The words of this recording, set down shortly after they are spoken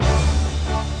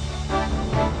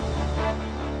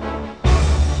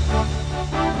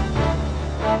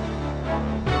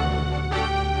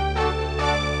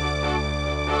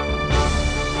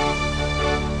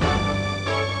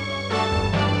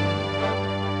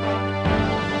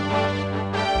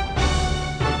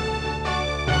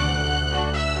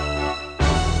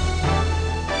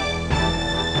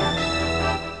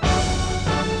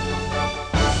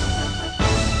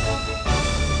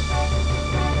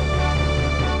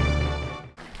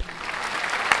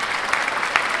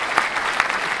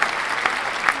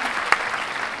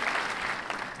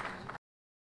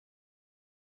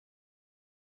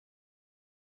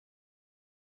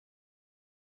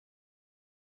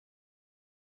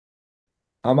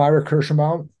I'm Ira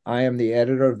Kirschenbaum. I am the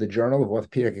editor of the Journal of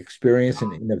Orthopedic Experience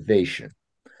and Innovation.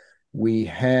 We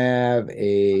have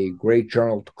a great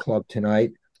journal club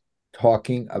tonight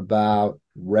talking about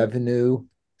revenue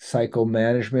cycle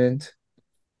management.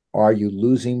 Are you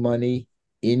losing money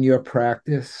in your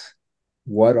practice?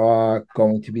 What are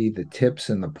going to be the tips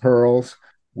and the pearls?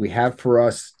 We have for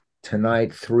us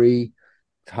tonight three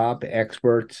top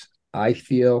experts, I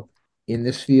feel, in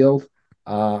this field.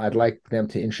 I'd like them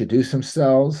to introduce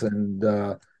themselves, and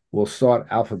we'll start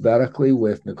alphabetically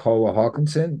with Nicola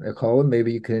Hawkinson. Nicola,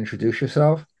 maybe you can introduce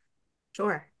yourself.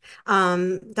 Sure.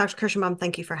 Dr. Kirschenbaum,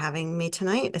 thank you for having me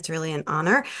tonight. It's really an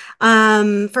honor.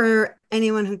 For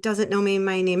anyone who doesn't know me,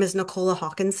 my name is Nicola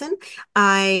Hawkinson.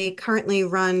 I currently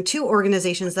run two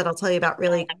organizations that I'll tell you about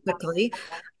really quickly.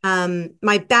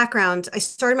 My background, I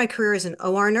started my career as an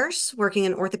OR nurse working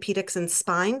in orthopedics and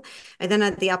spine. I then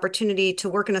had the opportunity to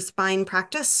work in a spine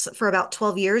practice for about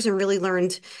 12 years and really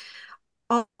learned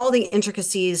all the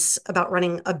intricacies about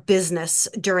running a business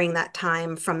during that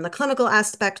time, from the clinical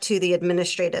aspect to the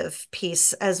administrative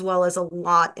piece, as well as a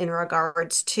lot in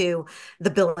regards to the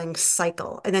billing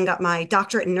cycle. I then got my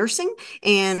doctorate in nursing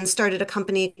and started a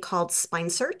company called Spine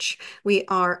Search. We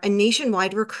are a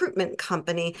nationwide recruitment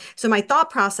company. So my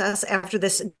thought process after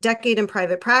this decade in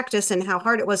private practice and how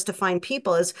hard it was to find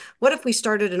people is, what if we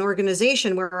started an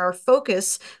organization where our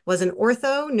focus was in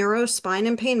ortho, neuro, spine,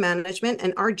 and pain management,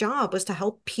 and our job was to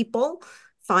help people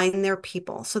find their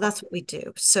people. So that's what we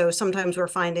do. So sometimes we're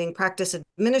finding practice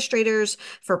administrators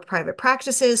for private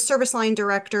practices, service line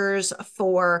directors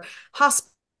for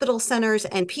hospital centers,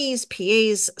 NPs,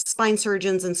 PAs, spine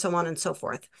surgeons, and so on and so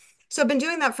forth. So I've been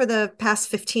doing that for the past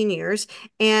 15 years.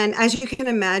 And as you can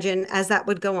imagine, as that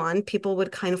would go on, people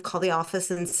would kind of call the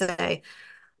office and say,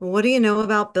 what do you know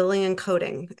about billing and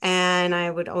coding? And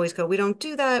I would always go, we don't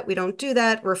do that. We don't do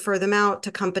that. Refer them out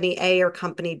to company A or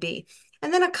company B.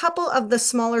 And then a couple of the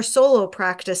smaller solo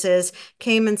practices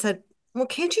came and said, well,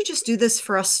 can't you just do this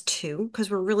for us too? Because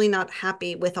we're really not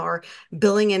happy with our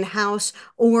billing in-house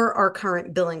or our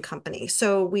current billing company.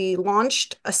 So we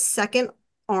launched a second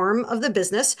arm of the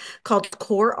business called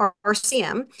CORE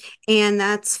RCM, and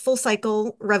that's full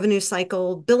cycle, revenue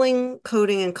cycle, billing,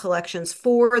 coding, and collections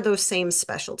for those same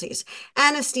specialties: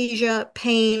 anesthesia,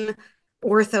 pain,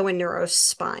 ortho, and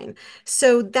neurospine.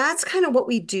 So that's kind of what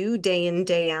we do day in,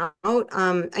 day out.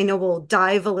 I know we'll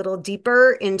dive a little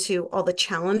deeper into all the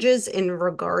challenges in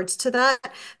regards to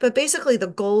that, but basically the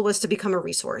goal was to become a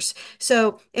resource.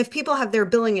 So if people have their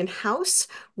billing in-house,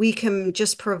 we can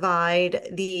just provide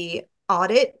the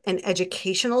audit and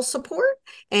educational support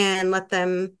and let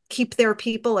them keep their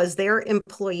people as their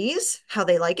employees, how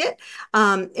they like it.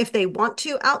 If they want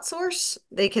to outsource,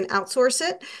 they can outsource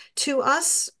it to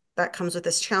us. That comes with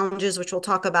its challenges, which we'll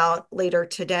talk about later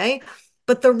today.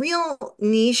 But the real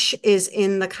niche is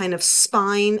in the kind of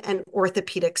spine and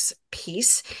orthopedics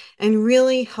piece, and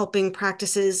really helping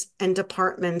practices and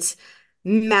departments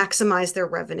maximize their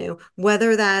revenue,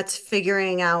 whether that's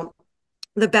figuring out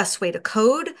the best way to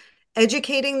code,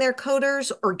 educating their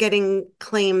coders, or getting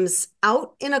claims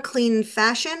out in a clean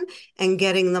fashion and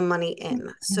getting the money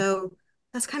in. So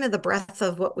that's kind of the breadth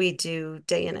of what we do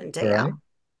day in and All day right. out.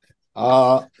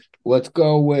 Uh, let's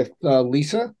go with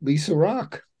Lisa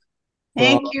Rock from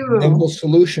Thank Nimble you.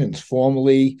 Solutions,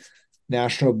 formerly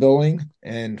National Billing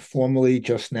and formerly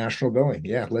just National Billing.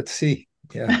 Yeah, let's see.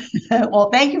 Yeah. Well,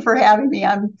 thank you for having me.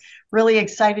 I'm really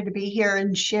excited to be here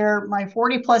and share my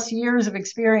 40 plus years of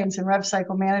experience in rev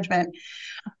cycle management.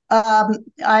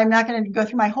 I'm not going to go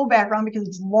through my whole background because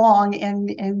it's long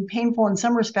and painful in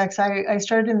some respects. I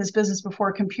started in this business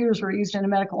before computers were used in a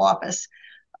medical office,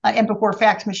 and before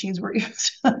fax machines were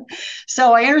used.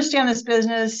 So I understand this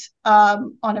business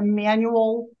on a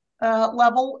manual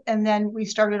level, and then we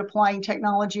started applying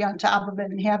technology on top of it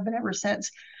and have been ever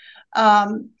since.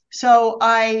 So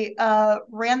I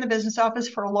ran the business office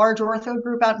for a large ortho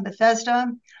group out in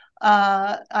Bethesda.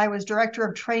 I was director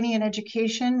of training and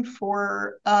education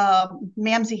for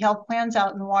MAMSI health plans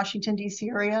out in the Washington, D.C.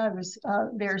 area. I was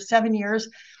there 7 years.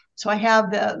 So I have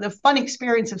the fun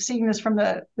experience of seeing this from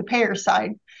the payer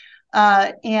side.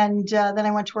 Then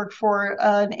I went to work for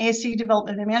an ASC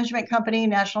development and management company,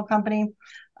 national company,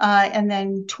 and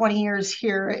then 20 years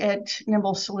here at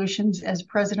Nimble Solutions as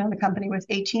president of the company with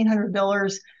 1,800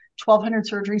 billers, 1,200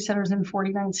 surgery centers in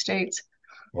 49 states.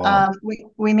 Wow.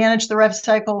 We manage the rev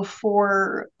cycle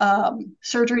for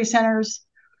surgery centers,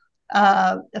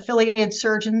 affiliated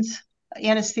surgeons,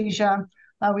 anesthesia.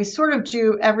 We sort of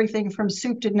do everything from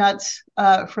soup to nuts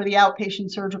for the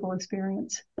outpatient surgical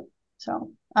experience.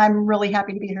 So I'm really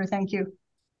happy to be here. Thank you.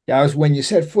 Yeah, I was when you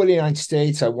said 49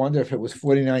 states, I wonder if it was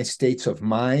 49 states of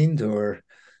mind or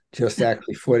just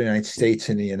actually 49 states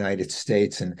in the United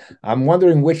States. And I'm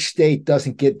wondering which state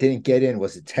didn't get in.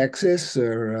 Was it Texas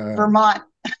or Vermont.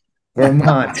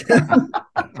 Vermont?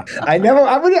 I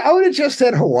would have just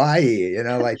said Hawaii,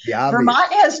 like the obvious.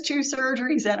 Vermont has 2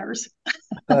 surgery centers.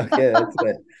 Okay, that's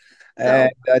it. So,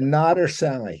 And Nader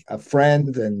Samii, a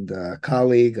friend and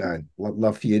colleague. I'd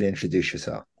love for you to introduce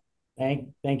yourself.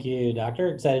 Thank you, Doctor.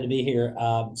 Excited to be here.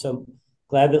 So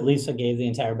glad that Lisa gave the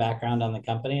entire background on the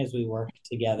company as we work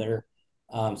together.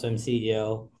 So I'm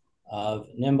CEO of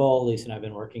Nimble. Lisa and I have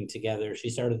been working together. She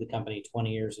started the company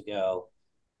 20 years ago.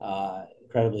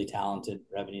 Incredibly talented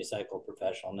revenue cycle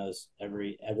professional, knows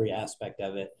every aspect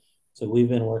of it. So we've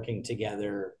been working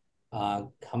together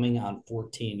coming on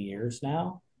 14 years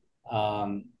now.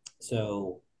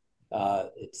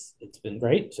 It's been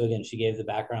great. So again, she gave the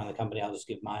background on the company. I'll just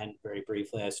give mine very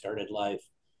briefly. I started life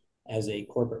as a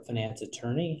corporate finance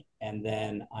attorney, and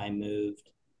then I moved,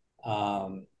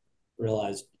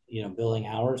 realized, billing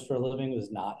hours for a living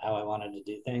was not how I wanted to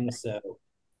do things. So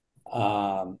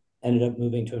ended up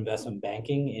moving to investment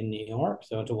banking in New York.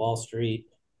 So I went to Wall Street,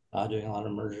 doing a lot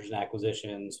of mergers and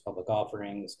acquisitions, public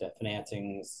offerings, debt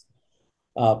financings,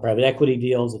 private equity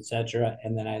deals, et cetera.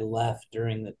 And then I left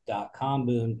during the dot-com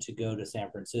boom to go to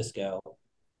San Francisco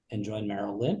and join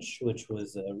Merrill Lynch, which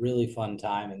was a really fun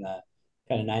time in the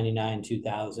kind of 99,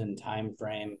 2000 time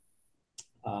frame.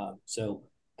 So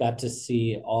got to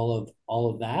see all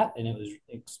of that, and it was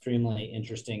extremely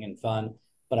interesting and fun.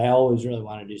 But I always really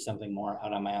wanted to do something more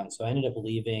out on my own. So I ended up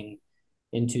leaving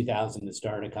in 2000 to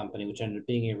start a company, which ended up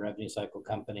being a revenue cycle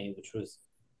company, which was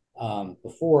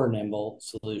before Nimble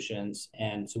Solutions.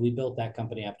 And so we built that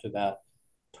company up to about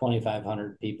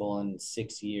 2,500 people in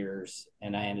 6 years.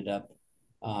 And I ended up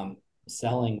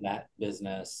selling that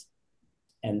business,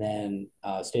 and then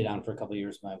stayed on for a couple of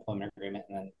years with my employment agreement.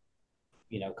 And then,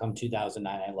 come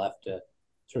 2009, I left to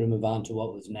sort of move on to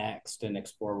what was next and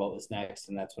explore what was next.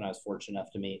 And that's when I was fortunate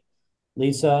enough to meet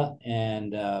Lisa,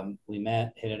 and we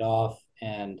met, hit it off,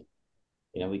 and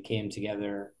we came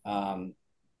together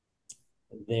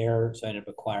there. So I ended up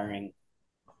acquiring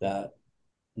what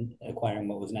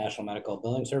was National Medical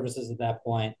Billing Services at that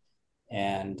point,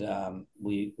 and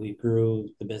we grew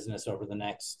the business over the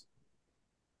next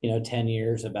 10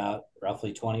 years about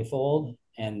roughly 20-fold,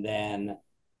 and then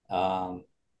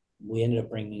we ended up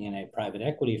bringing in a private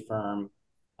equity firm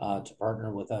to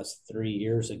partner with us 3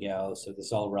 years ago. So this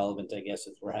is all relevant, I guess,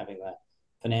 as we're having the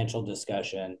financial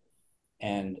discussion,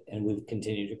 and we've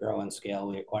continued to grow and scale.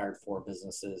 We acquired 4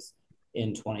 businesses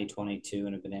in 2022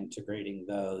 and have been integrating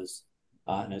those.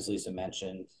 And as Lisa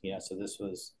mentioned, so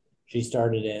she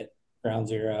started it ground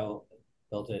zero,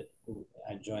 built it.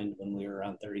 I joined when we were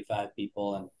around 35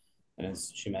 people, and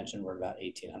as she mentioned, we're about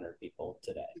 1,800 people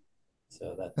today.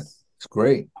 So that's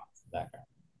great. Background.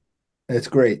 It's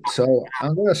great. So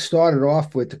I'm going to start it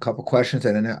off with a couple questions,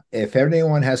 and then if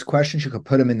anyone has questions, you can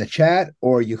put them in the chat,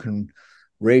 or you can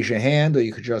raise your hand, or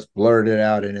you could just blurt it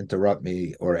out and interrupt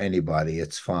me or anybody.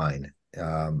 It's fine.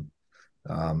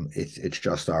 It's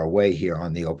just our way here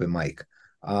on the open mic.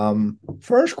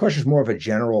 First question is more of a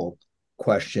general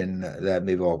question that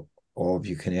maybe all of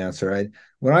you can answer.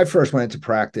 When I first went into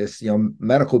practice,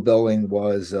 medical billing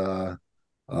was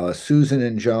Susan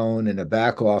and Joan in the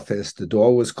back office. The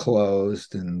door was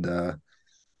closed, and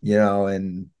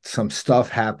and some stuff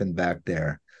happened back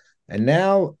there. And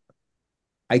now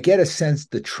I get a sense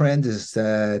the trend is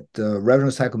that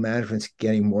revenue cycle management is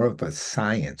getting more of a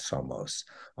science,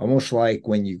 almost like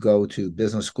when you go to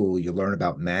business school, you learn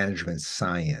about management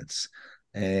science.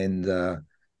 And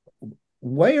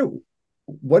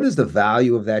what is the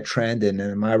value of that trend? And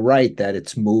am I right that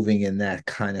it's moving in that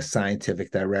kind of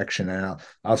scientific direction? And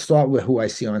I'll start with who I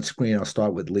see on screen. I'll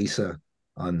start with Lisa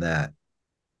on that.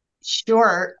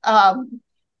 Sure.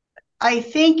 I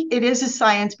think it is a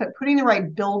science, but putting the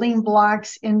right building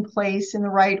blocks in place in the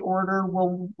right order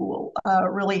will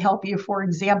really help you. For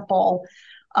example,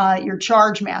 your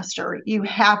charge master. You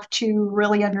have to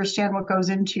really understand what goes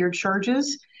into your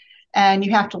charges, and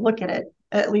you have to look at it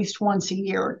at least once a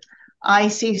year. I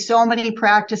see so many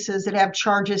practices that have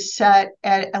charges set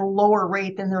at a lower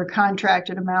rate than their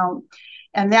contracted amount,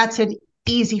 and that's an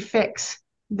easy fix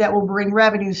that will bring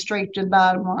revenue straight to the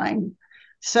bottom line.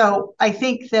 So I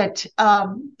think that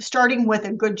starting with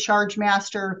a good charge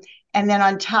master, and then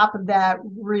on top of that,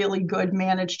 really good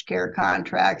managed care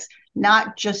contracts,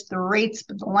 not just the rates,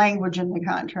 but the language in the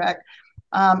contract.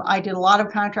 I did a lot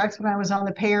of contracts when I was on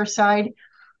the payer side.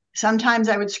 Sometimes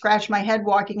I would scratch my head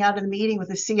walking out of the meeting with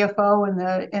the CFO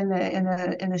and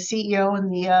the CEO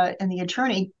and the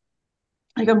attorney.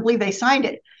 I couldn't believe they signed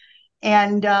it.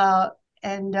 And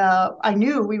I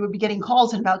knew we would be getting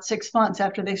calls in about 6 months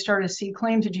after they started to see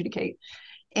claims adjudicate.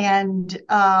 And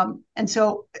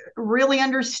so really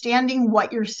understanding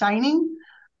what you're signing,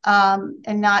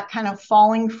 and not kind of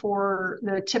falling for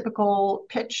the typical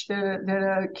pitch that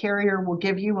a carrier will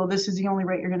give you. Well, this is the only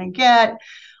rate you're going to get.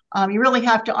 You really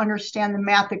have to understand the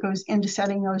math that goes into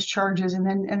setting those charges, and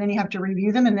then you have to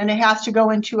review them, and then it has to go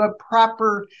into a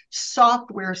proper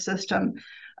software system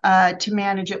to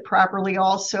manage it properly.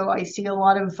 Also, I see a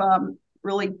lot of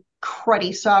really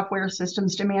cruddy software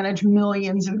systems to manage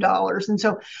millions of dollars. And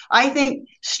so I think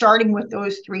starting with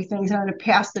those three things, and I'm going to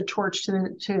pass the torch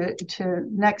to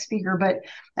next speaker, but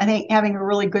I think having a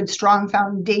really good, strong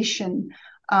foundation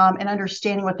and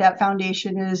understanding what that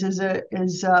foundation is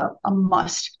a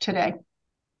must today.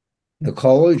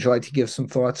 Nicola, would you like to give some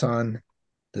thoughts on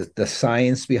the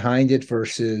science behind it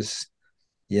versus,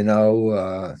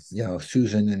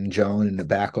 Susan and Joan in the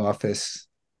back office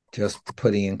just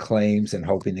putting in claims and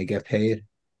hoping to get paid?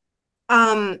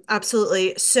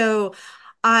 Absolutely. So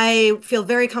I feel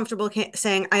very comfortable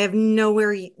saying I have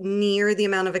nowhere near the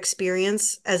amount of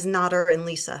experience as Nader and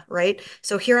Lisa, right?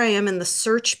 So here I am in the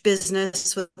search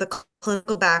business with the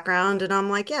clinical background, and I'm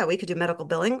like, yeah, we could do medical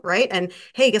billing, right? And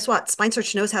hey, guess what? Spine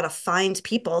Search knows how to find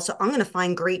people, so I'm going to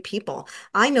find great people.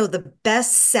 I know the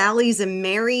best Sallys and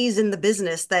Marys in the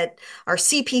business that are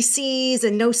CPCs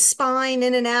and know spine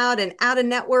in and out of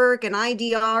network and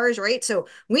IDRs, right? So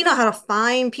we know how to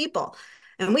find people,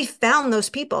 and we found those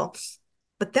people.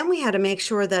 But then we had to make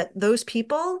sure that those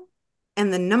people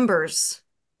and the numbers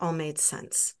all made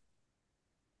sense.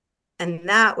 And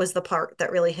that was the part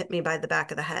that really hit me by the back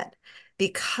of the head,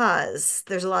 because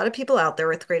there's a lot of people out there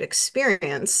with great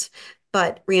experience,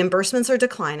 but reimbursements are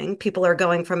declining. People are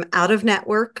going from out of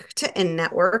network to in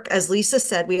network. As Lisa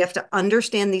said, we have to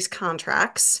understand these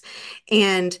contracts,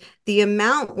 and the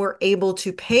amount we're able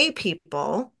to pay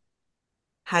people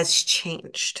has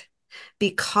changed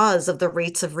because of the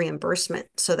rates of reimbursement.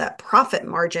 So that profit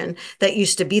margin that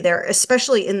used to be there,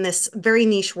 especially in this very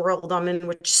niche world I'm in,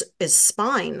 which is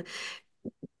spine,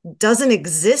 doesn't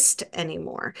exist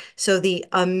anymore. So the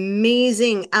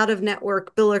amazing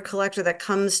out-of-network biller collector that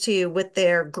comes to you with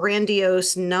their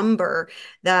grandiose number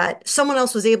that someone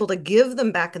else was able to give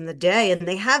them back in the day, and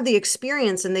they have the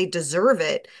experience and they deserve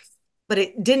it, but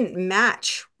it didn't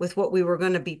match with what we were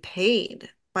going to be paid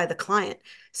by the client.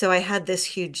 So I had this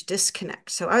huge disconnect.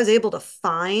 So I was able to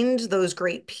find those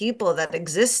great people that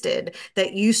existed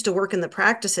that used to work in the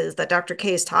practices that Dr.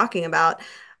 K is talking about.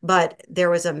 But there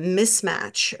was a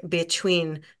mismatch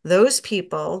between those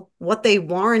people, what they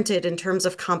warranted in terms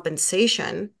of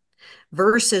compensation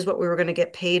versus what we were going to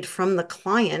get paid from the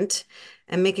client,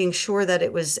 and making sure that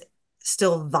it was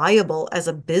still viable as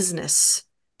a business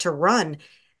to run.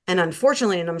 And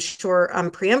unfortunately, and I'm sure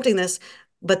I'm preempting this,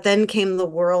 but then came the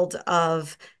world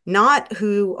of not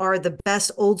who are the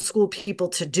best old school people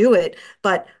to do it,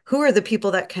 but who are the people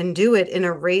that can do it in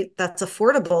a rate that's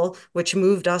affordable, which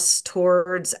moved us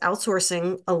towards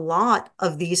outsourcing a lot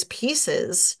of these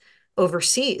pieces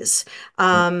overseas.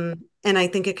 And I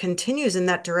think it continues in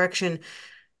that direction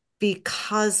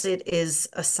because it is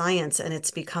a science and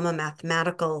it's become a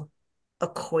mathematical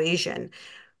equation.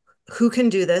 Who can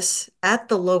do this at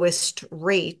the lowest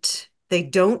rate? They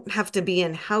don't have to be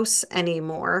in-house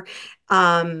anymore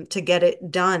to get it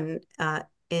done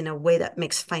in a way that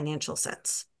makes financial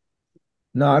sense.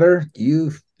 Nader,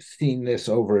 you've seen this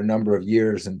over a number of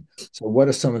years, and so what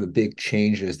are some of the big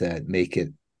changes that make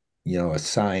it, a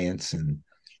science and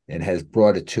has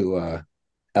brought it to a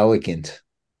elegant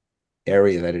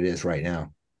area that it is right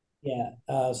now? Yeah.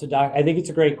 So Doc, I think it's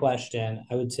a great question.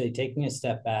 I would say taking a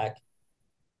step back,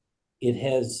 it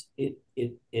has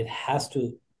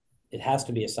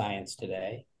to be a science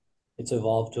today. It's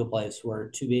evolved to a place where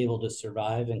to be able to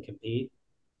survive and compete,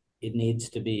 it needs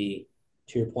to be,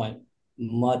 to your point,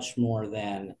 much more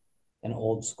than an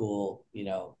old school,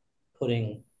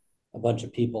 putting a bunch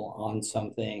of people on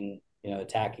something,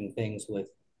 attacking things with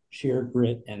sheer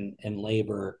grit and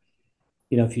labor.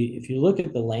 If you look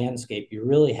at the landscape, you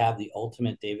really have the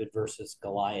ultimate David versus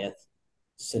Goliath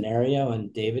scenario,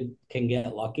 and David can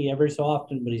get lucky every so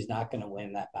often, but he's not going to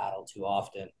win that battle too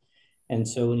often. And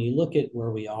so when you look at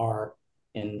where we are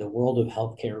in the world of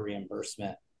healthcare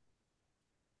reimbursement,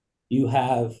 you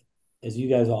have, as you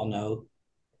guys all know,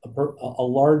 a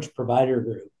large provider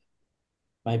group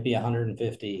might be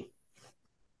 150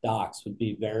 docs, would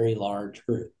be a very large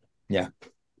group. Yeah.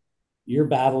 You're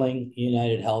battling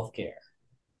United Healthcare,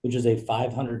 which is a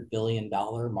 $500 billion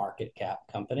market cap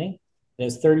company. It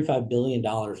has $35 billion in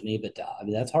EBITDA. I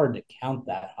mean, that's hard to count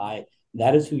that high.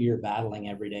 That is who you're battling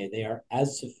every day. They are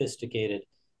as sophisticated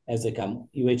as they come.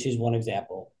 UHC is one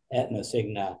example. Aetna,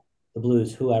 Cigna, the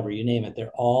Blues, whoever, you name it,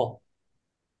 they're all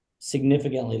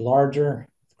significantly larger,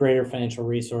 greater financial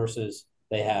resources.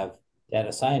 They have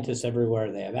data scientists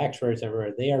everywhere. They have actuaries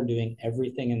everywhere. They are doing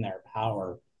everything in their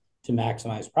power to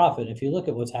maximize profit. If you look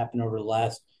at what's happened over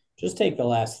just take the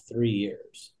last 3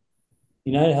 years,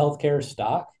 United Healthcare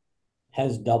stock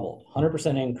has doubled,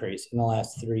 100% increase in the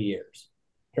last 3 years.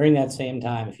 During that same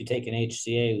time, if you take an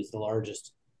HCA, who's the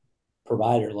largest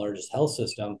provider, largest health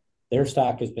system, their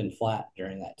stock has been flat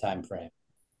during that time frame.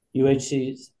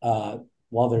 UHC's,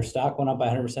 while their stock went up by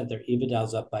 100%, their EBITDA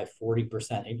is up by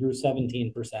 40%. It grew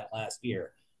 17% last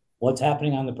year. What's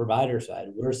happening on the provider side?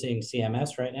 We're seeing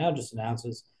CMS right now just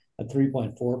announces a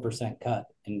 3.4% cut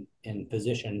in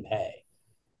physician pay.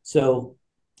 So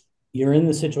you're in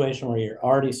the situation where you're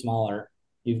already smaller.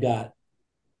 You've got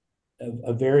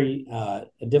a very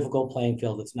difficult playing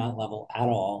field that's not level at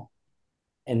all.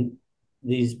 And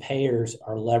these payers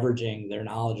are leveraging their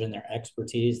knowledge and their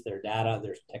expertise, their data,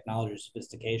 their technology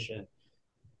sophistication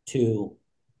to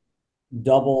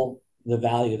double the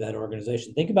value of that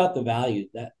organization. Think about the value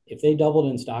that if they doubled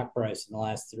in stock price in the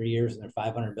last 3 years and they're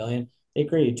 $500 billion, they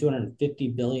created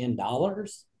 $250 billion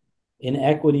in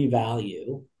equity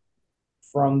value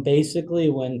from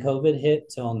basically when COVID hit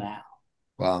till now.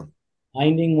 Wow.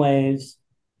 Finding ways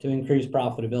to increase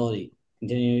profitability,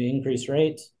 continue to increase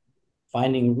rates,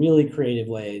 finding really creative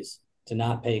ways to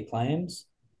not pay claims,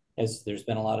 as there's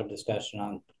been a lot of discussion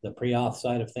on the pre-auth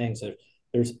side of things.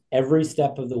 There's every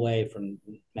step of the way from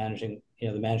managing,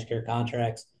 the managed care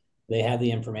contracts. They have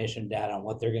the information data on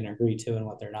what they're going to agree to and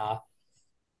what they're not.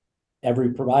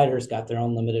 Every provider's got their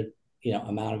own limited,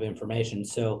 amount of information.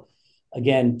 So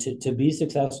again, to be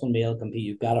successful and be able to compete,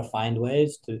 you've got to find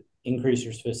ways to increase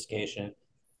your sophistication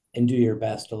and do your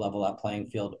best to level that playing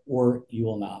field, or you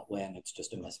will not win. It's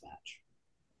just a mismatch.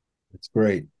 That's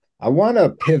great. I want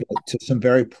to pivot to some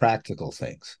very practical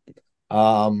things.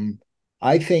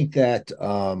 I think that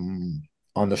on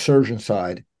the surgeon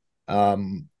side,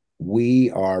 we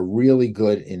are really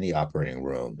good in the operating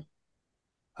room.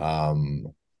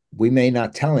 We may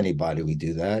not tell anybody we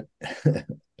do that.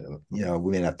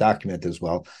 We may not document as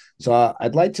well. So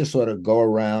I'd like to sort of go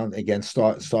around again,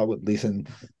 start with Lisa.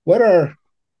 What are,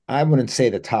 I wouldn't say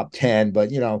the top 10,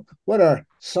 but what are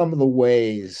some of the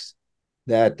ways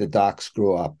that the docs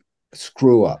screw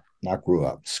up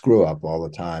all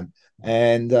the time?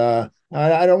 And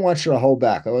I don't want you to hold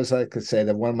back. I always like to say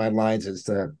that one of my lines is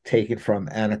to take it from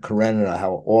Anna Karenina,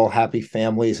 how all happy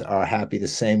families are happy the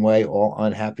same way, all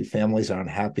unhappy families are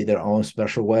unhappy their own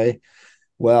special way.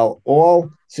 Well, all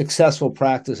successful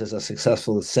practices are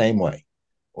successful the same way.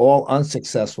 All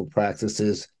unsuccessful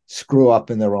practices screw up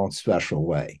in their own special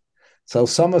way. So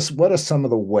what are some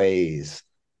of the ways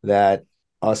that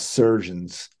us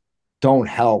surgeons don't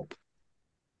help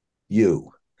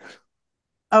you?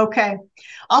 Okay,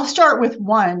 I'll start with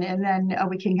one, and then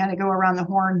we can kind of go around the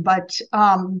horn. But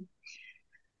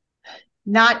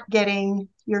not getting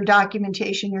your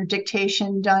documentation, your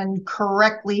dictation done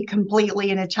correctly,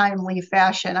 completely in a timely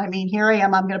fashion. I mean, here I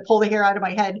am. I'm going to pull the hair out of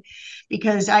my head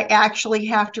because I actually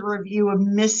have to review a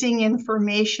missing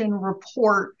information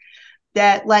report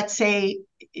that, let's say,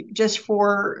 just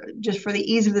for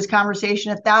the ease of this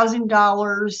conversation,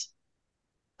 $1,000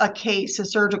 a case, a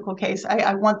surgical case.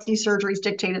 I want these surgeries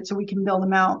dictated so we can bill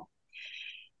them out.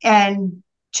 And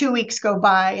 2 weeks go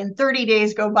by, and 30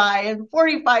 days go by, and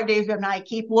 45 days go by, and I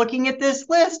keep looking at this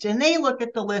list, and they look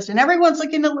at the list, and everyone's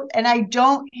looking at, and I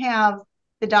don't have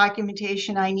the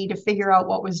documentation I need to figure out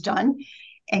what was done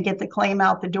and get the claim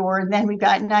out the door. And then we've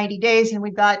got 90 days, and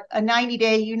we've got a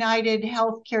 90-day United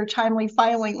Healthcare timely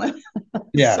filing limit.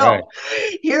 Yeah, so right.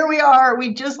 Here we are.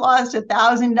 We just lost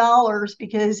 $1,000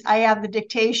 because I have the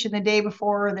dictation the day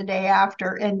before or the day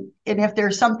after. And if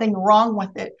there's something wrong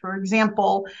with it, for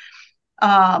example,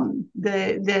 the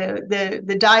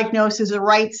diagnosis is a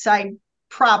right side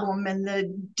problem and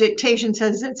the dictation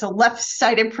says it's a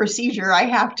left-sided procedure, I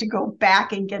have to go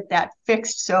back and get that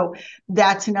fixed. So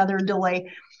that's another delay.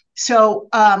 So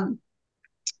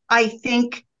I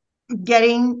think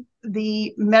getting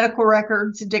the medical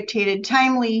records dictated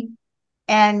timely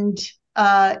and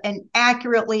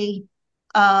accurately.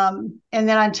 And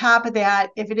then on top of that,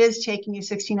 if it is taking you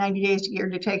 60, 90 days to get your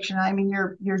dictation, I mean,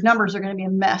 your numbers are going to be a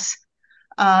mess.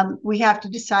 We have to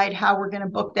decide how we're going to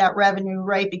book that revenue,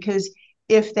 right? Because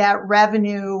if that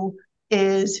revenue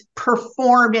is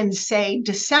performed in, say,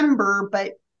 December,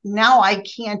 but now I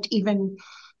can't even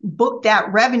book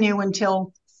that revenue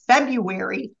until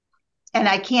February, and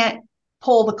I can't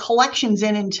pull the collections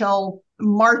in until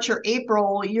March or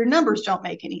April, your numbers don't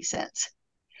make any sense.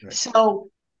 Right. So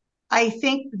I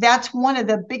think that's one of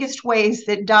the biggest ways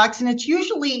that docs, and it's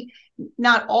usually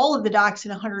not all of the docs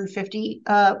in 150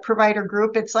 provider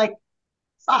group. It's like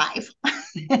 5.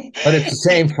 But it's the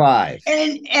same 5.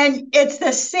 And it's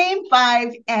the same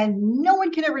 5, and no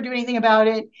one can ever do anything about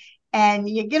it. And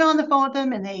you get on the phone with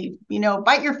them and they,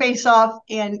 bite your face off.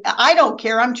 And I don't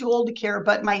care. I'm too old to care,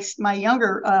 but my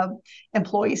younger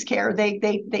employees care.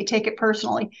 They take it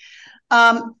personally.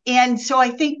 And so I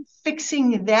think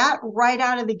fixing that right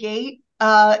out of the gate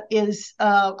is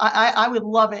I would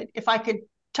love it if I could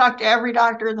talk to every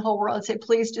doctor in the whole world and say,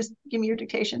 please just give me your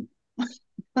dictation.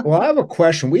 Well, I have a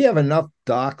question. We have enough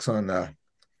docs on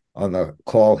the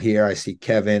call here. I see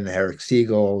Kevin, Eric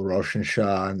Siegel, Roshan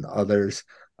Shah, and others,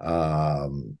 uh,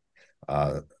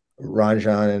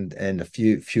 Ranjan, and a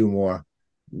few more.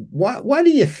 Why do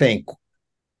you think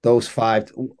those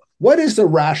 5? What is the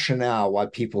rationale why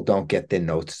people don't get their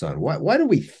notes done? What do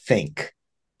we think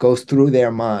goes through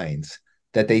their minds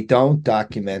that they don't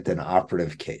document an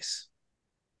operative case?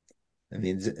 I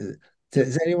mean,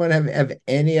 does anyone have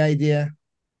any idea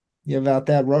about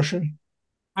that, Roshan?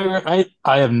 I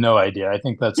have no idea. I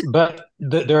think but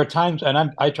there are times,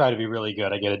 and I try to be really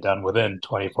good. I get it done within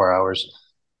 24 hours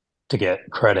to get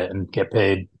credit and get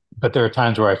paid. But there are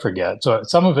times where I forget. So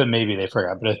some of it maybe they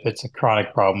forgot, but if it's a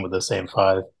chronic problem with the same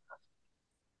 5,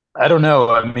 I don't know.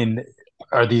 I mean,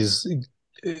 are these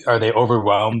are they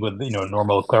overwhelmed with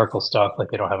normal clerical stuff, like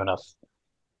they don't have enough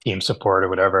team support or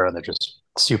whatever, and they're just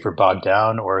super bogged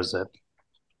down, or is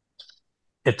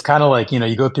it's kind of like,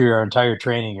 you go through your entire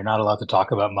training, you're not allowed to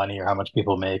talk about money or how much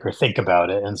people make or think about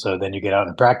it. And so then you get out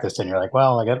and practice and you're like,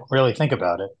 well, I don't really think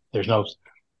about it. There's no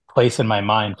place in my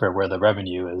mind for where the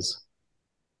revenue is.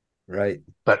 Right.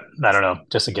 But I don't know,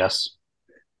 just a guess.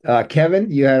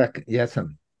 Kevin, you had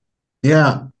some.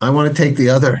 Yeah, I want to take the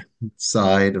other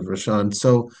side of Rashawn.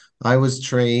 So I was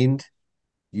trained,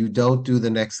 you don't do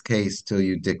the next case till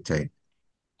you dictate.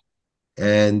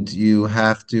 And you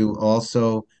have to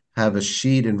also have a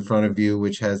sheet in front of you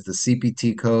which has the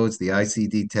CPT codes, the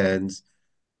ICD-10s,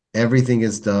 everything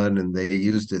is done, and they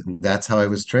used it. And that's how I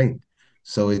was trained.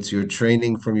 So it's your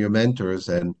training from your mentors.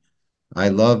 And I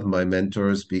love my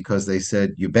mentors because they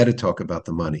said, you better talk about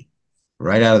the money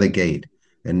right out of the gate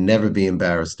and never be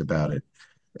embarrassed about it.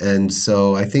 And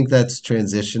so I think that's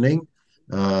transitioning.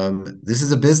 This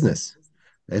is a business.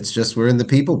 It's just we're in the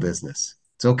people business.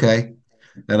 It's okay.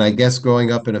 And I guess growing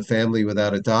up in a family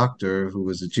without a doctor who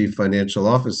was a chief financial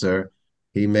officer,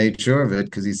 he made sure of it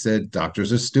because he said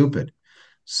doctors are stupid.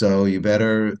 So you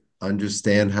better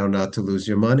understand how not to lose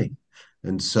your money.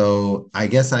 And so I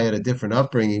guess I had a different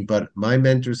upbringing, but my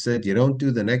mentor said you don't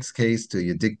do the next case till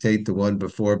you dictate the one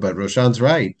before. But Roshan's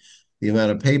right. The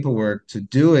amount of paperwork to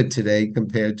do it today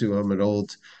compared to I'm an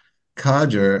old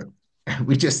codger,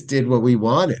 we just did what we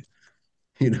wanted.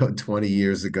 20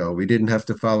 years ago. We didn't have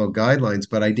to follow guidelines,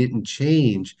 but I didn't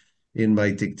change in my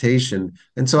dictation.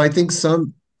 And so I think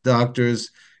some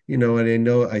doctors, and I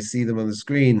know I see them on the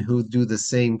screen who do the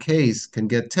same case can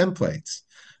get templates.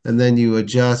 And then you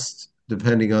adjust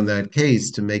depending on that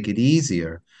case to make it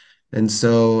easier. And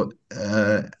so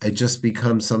it just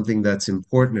becomes something that's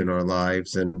important in our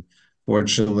lives. And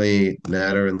fortunately,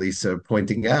 Nader and Lisa are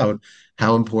pointing out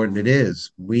how important it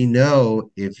is. We know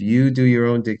if you do your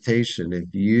own dictation,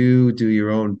 if you do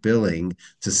your own billing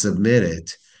to submit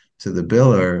it to the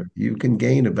biller, you can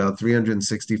gain about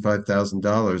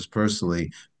 $365,000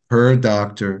 personally per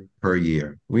doctor per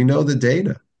year. We know the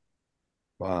data.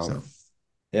 Wow. So.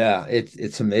 Yeah,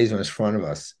 it's amazing what's in front of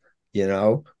us.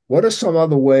 What are some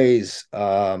other ways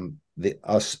the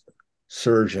us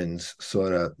surgeons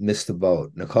sort of miss the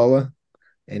boat? Nicola,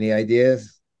 any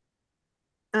ideas?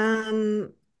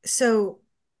 So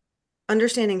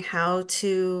understanding how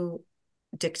to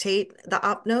dictate the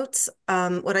op notes,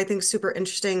 what I think is super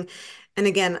interesting, and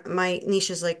again, my niche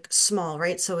is like small,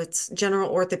 right? So it's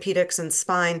general orthopedics and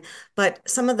spine, but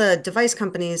some of the device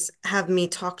companies have me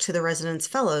talk to the residents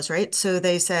fellows, right? So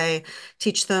they say,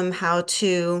 teach them how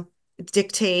to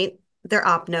dictate their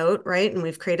op note, right? And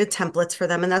we've created templates for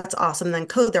them, and that's awesome. Then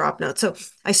code their op note. So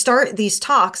I start these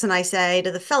talks and I say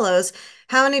to the fellows,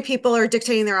 how many people are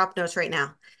dictating their op notes right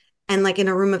now? And like in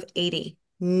a room of 80,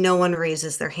 no one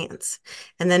raises their hands.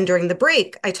 And then during the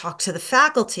break, I talk to the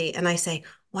faculty and I say,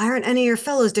 why aren't any of your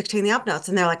fellows dictating the op notes?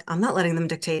 And they're like, I'm not letting them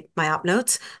dictate my op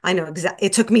notes. I know exactly.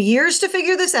 It took me years to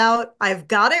figure this out. I've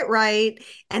got it right.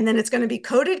 And then it's going to be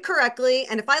coded correctly.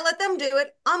 And if I let them do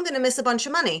it, I'm going to miss a bunch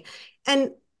of money.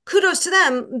 And kudos to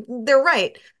them. They're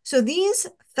right. So these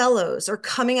fellows are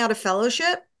coming out of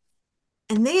fellowship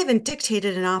and they haven't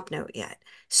dictated an op note yet.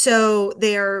 So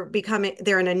they're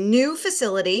in a new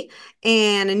facility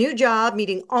and a new job,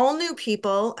 meeting all new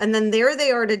people. And then there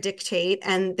they are to dictate.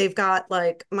 And they've got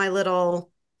like my little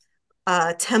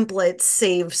templates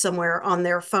saved somewhere on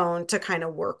their phone to kind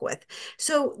of work with.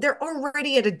 So they're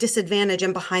already at a disadvantage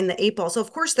and behind the eight ball. So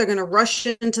of course they're going to rush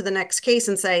into the next case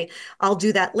and say, I'll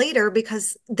do that later,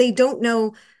 because they don't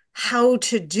know how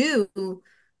to do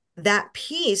that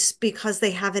piece because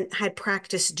they haven't had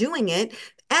practice doing it.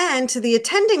 And to the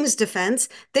attending's defense,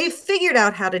 they've figured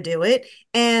out how to do it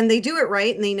and they do it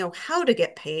right and they know how to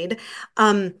get paid.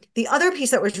 The other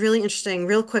piece that was really interesting,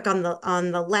 real quick, on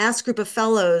the last group of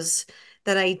fellows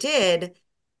that I did,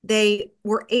 they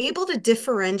were able to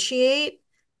differentiate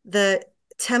the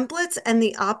templates and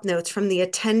the op notes from the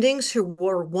attendings who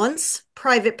were once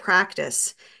private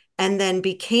practice and then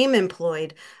became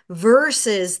employed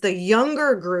versus the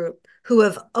younger group who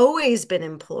have always been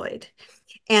employed.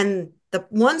 And the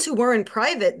ones who were in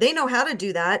private, they know how to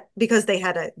do that because they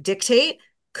had to dictate,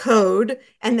 code,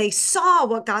 and they saw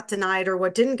what got denied or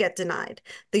what didn't get denied.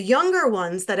 The younger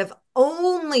ones that have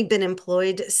only been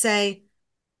employed say,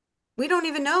 we don't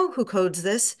even know who codes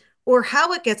this or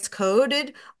how it gets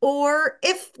coded or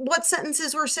if what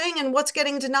sentences we're saying and what's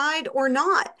getting denied or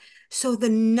not. So the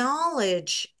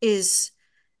knowledge is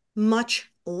much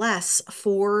less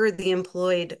for the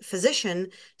employed physician.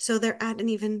 So they're at an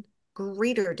even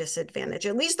greater disadvantage.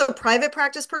 At least the private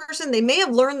practice person, they may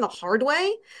have learned the hard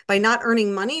way by not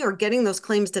earning money or getting those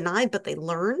claims denied, but they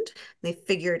learned, they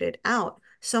figured it out.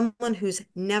 Someone who's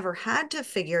never had to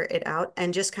figure it out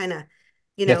and just kind of,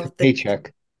 Gets a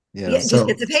paycheck. Yeah. yeah, just So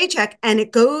gets a paycheck and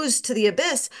it goes to the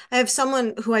abyss. I have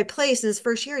someone who I placed in his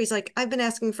first year. He's like, I've been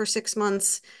asking for 6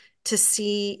 months to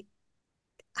see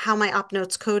how my op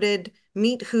notes coded,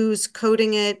 meet who's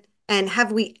coding it, and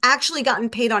have we actually gotten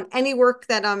paid on any work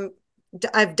that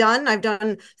I've done. I've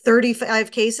done 35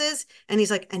 cases. And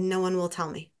he's like, and no one will tell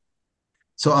me.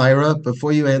 So, Ira,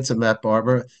 before you answer Matt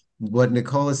Barber, what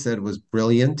Nicola said was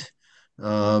brilliant.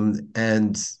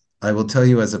 And I will tell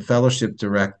you, as a fellowship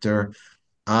director,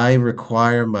 I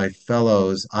require my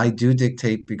fellows, I do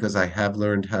dictate because I have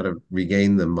learned how to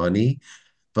regain the money,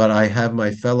 but I have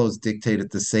my fellows dictate at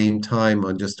the same time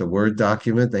on just a Word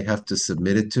document. They have to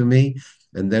submit it to me.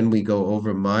 And then we go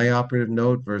over my operative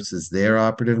note versus their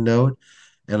operative note.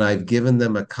 And I've given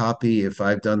them a copy, if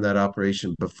I've done that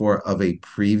operation before, of a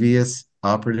previous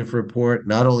operative report,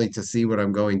 not only to see what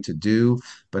I'm going to do,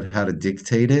 but how to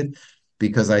dictate it.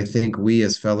 Because I think we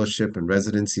as fellowship and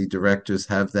residency directors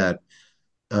have that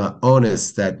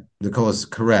onus that Nicola's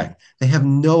correct. They have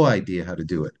no idea how to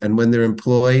do it. And when they're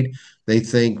employed, they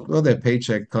think, well, their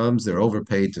paycheck comes, they're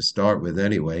overpaid to start with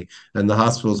anyway, and the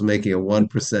hospital's making a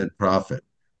 1% profit.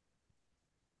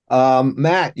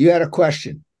 Matt, you had a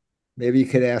question. Maybe you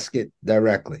could ask it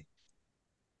directly.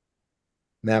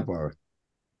 Matt Barber.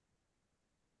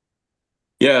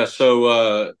 Yeah,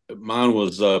 so mine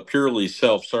was purely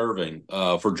self-serving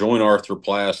for joint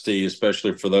arthroplasty,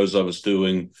 especially for those of us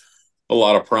doing a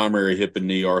lot of primary hip and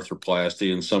knee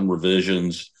arthroplasty and some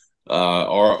revisions.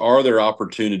 Are there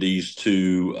opportunities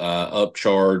to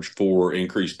upcharge for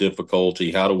increased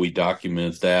difficulty? How do we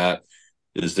document that?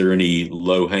 Is there any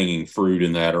low-hanging fruit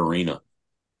in that arena?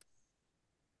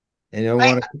 And I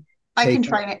want to I can take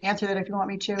try to answer that if you want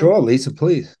me to. Sure, Lisa,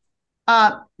 please.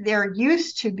 There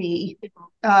used to be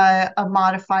a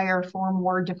modifier for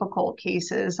more difficult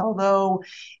cases, although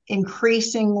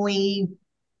increasingly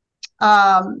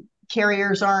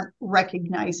carriers aren't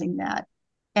recognizing that.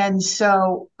 And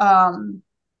so what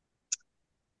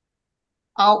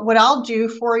I'll do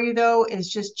for you, though, is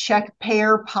just check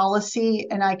payer policy,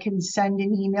 and I can send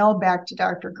an email back to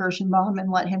Dr. Kirschenbaum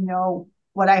and let him know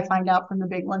what I find out from the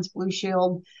big ones, Blue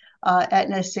Shield,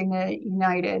 Aetna, Cigna,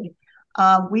 United.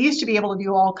 We used to be able to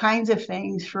do all kinds of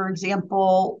things. For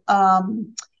example,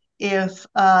 if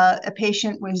a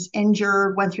patient was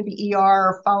injured, went through the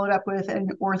ER, followed up with an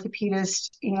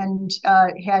orthopedist, and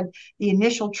had the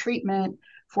initial treatment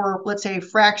for, let's say,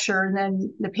 fracture, and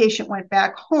then the patient went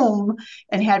back home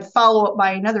and had follow-up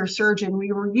by another surgeon,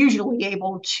 we were usually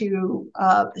able to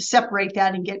separate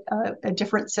that and get a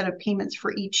different set of payments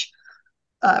for each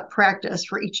practice,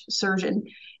 for each surgeon.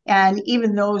 And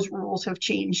even those rules have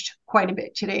changed quite a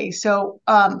bit today. So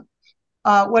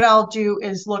what I'll do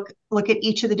is look at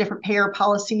each of the different payer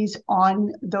policies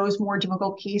on those more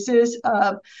difficult cases.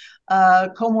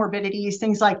 Comorbidities,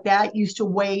 things like that used to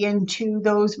weigh into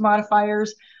those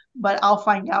modifiers, but I'll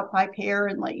find out by payer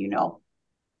and let you know.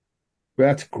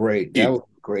 That's great. That would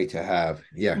be great to have.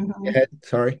 Yeah. Mm-hmm. Go ahead.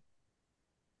 Sorry.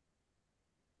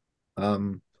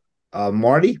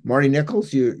 Marty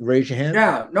Nichols, you raise your hand.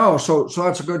 Yeah, no, so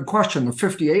that's a good question. The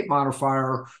 58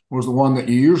 modifier was the one that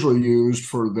you usually used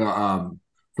for the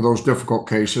for those difficult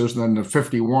cases. And then the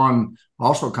 51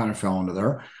 also kind of fell into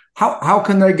there. How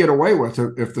can they get away with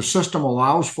it if the system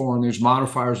allows for and these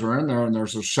modifiers are in there and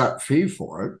there's a set fee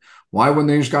for it? Why, when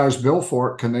these guys bill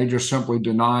for it, can they just simply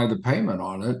deny the payment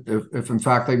on it if in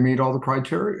fact they meet all the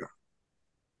criteria?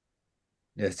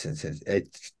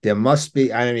 There must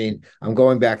be. I mean, I'm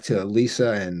going back to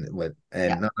Lisa and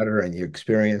Yeah. Nader and your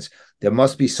experience. There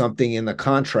must be something in the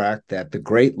contract that the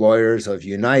great lawyers of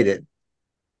United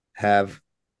have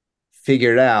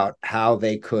figured out how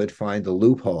they could find a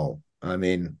loophole. I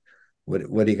mean,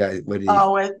 what do you guys? What do you?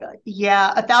 Oh,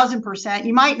 yeah, 1,000%.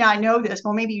 You might not know this.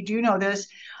 Well, maybe you do know this.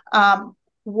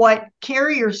 What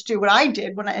carriers do, what I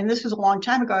did and this was a long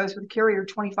time ago, I was with a carrier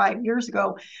 25 years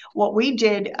ago. What we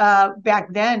did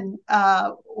back then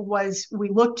was we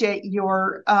looked at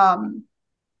your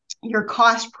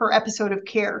cost per episode of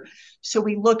care. So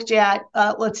we looked at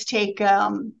let's take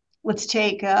a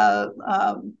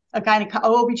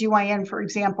OBGYN, for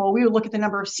example. We would look at the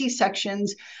number of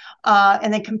C-sections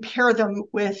and then compare them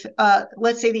with,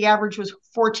 let's say the average was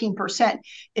 14%.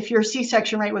 If your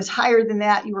C-section rate was higher than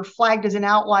that, you were flagged as an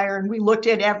outlier, and we looked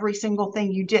at every single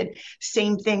thing you did.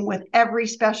 Same thing with every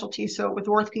specialty. So with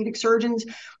orthopedic surgeons,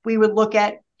 we would look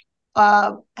at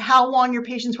how long your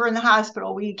patients were in the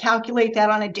hospital. We calculate that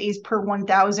on a days per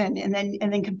 1,000 and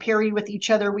then compare you with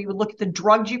each other. We would look at the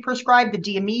drugs you prescribed, the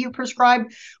DME you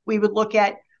prescribed. We would look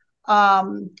at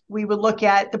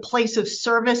the place of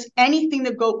service, anything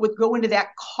that would go into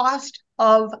that cost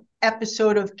of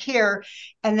episode of care.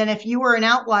 And then if you were an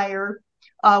outlier,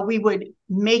 we would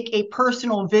make a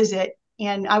personal visit.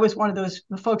 And I was one of those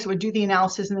folks who would do the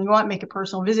analysis and then go out and make a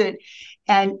personal visit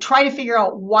and try to figure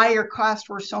out why your costs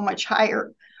were so much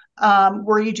higher.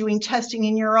 Were you doing testing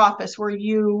in your office? Were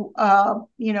you,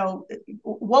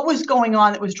 what was going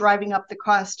on that was driving up the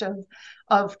cost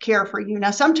of care for you? Now,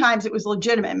 sometimes it was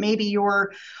legitimate. Maybe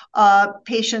your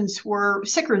patients were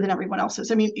sicker than everyone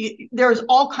else's. I mean, there's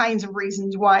all kinds of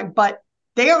reasons why, but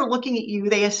they are looking at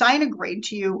you. They assign a grade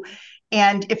to you.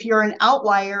 And if you're an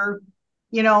outlier,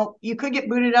 you could get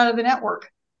booted out of the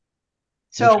network.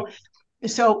 So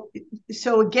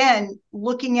again,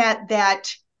 looking at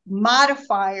that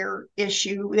modifier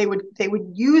issue, they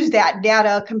would use that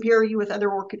data, compare you with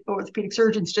other orthopedic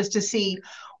surgeons just to see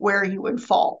where you would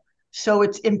fall. So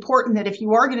it's important that if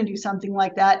you are going to do something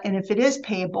like that, and if it is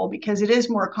payable, because it is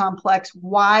more complex,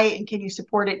 why and can you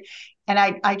support it? And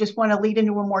I just want to lead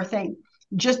into one more thing.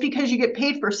 Just because you get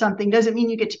paid for something doesn't mean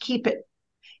you get to keep it.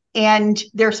 And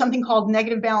there's something called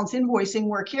negative balance invoicing,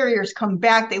 where carriers come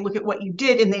back, they look at what you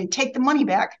did, and they take the money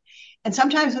back. And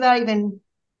sometimes without even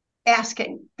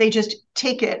asking, they just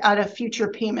take it out of future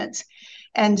payments.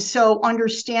 And so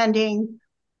understanding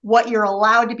what you're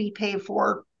allowed to be paid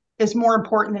for is more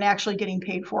important than actually getting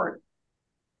paid for it.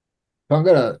 I'm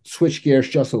going to switch gears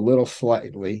just a little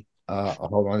slightly.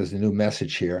 Hold on, there's a new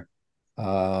message here.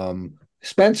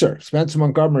 Spencer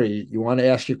Montgomery, you want to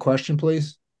ask your question,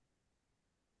 please?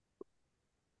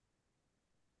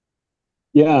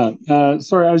 Yeah,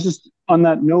 sorry, I was just on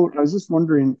that note, I was just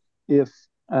wondering if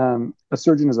a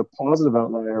surgeon is a positive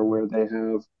outlier where they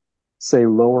have, say,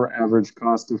 lower average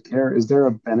cost of care. Is there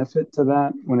a benefit to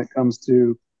that when it comes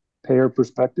to payer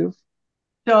perspective?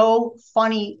 So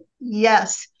funny.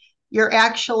 Yes, you're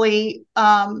actually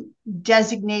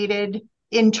designated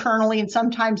internally and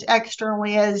sometimes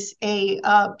externally as a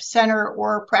center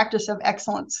or practice of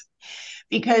excellence,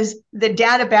 because the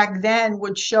data back then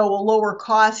would show a lower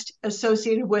cost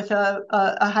associated with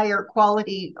a higher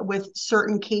quality with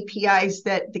certain KPIs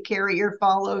that the carrier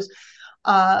follows.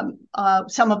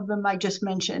 Some of them I just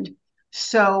mentioned.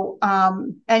 So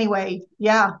anyway,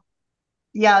 yeah,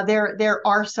 there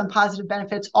are some positive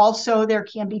benefits. Also, there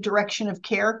can be direction of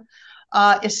care,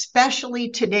 especially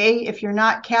today, if you're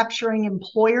not capturing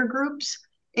employer groups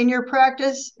in your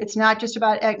practice. It's not just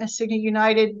about Aetna, Cigna,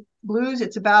 United, Blues.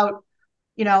 It's about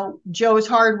Joe's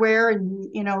Hardware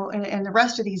and and the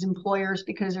rest of these employers,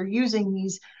 because they're using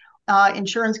these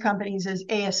insurance companies as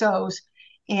ASOs.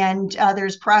 And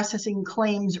there's processing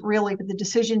claims, really, but the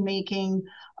decision making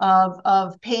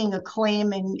of paying a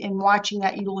claim and watching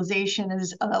that utilization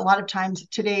is a lot of times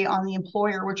today on the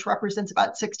employer, which represents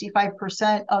about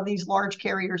 65% of these large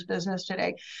carriers' business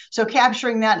today. So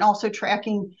capturing that and also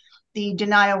tracking the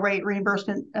denial rate,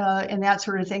 reimbursement, and that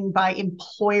sort of thing by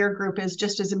employer group is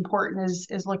just as important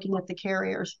as looking at the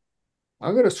carriers.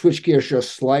 I'm going to switch gears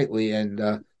just slightly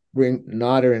and bring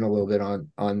Nader in a little bit on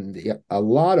a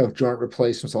lot of joint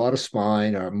replacements, a lot of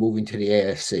spine are moving to the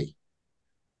ASC.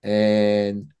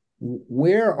 And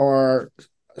where are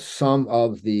some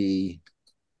of the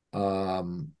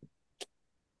um,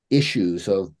 issues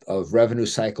of revenue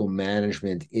cycle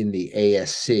management in the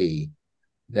ASC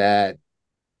that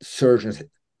surgeons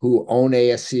who own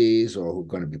ASCs or who are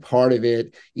going to be part of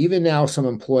it, even now some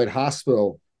employed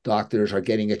hospital doctors are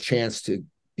getting a chance to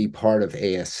be part of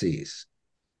ASCs.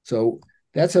 So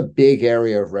that's a big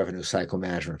area of revenue cycle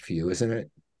management for you, isn't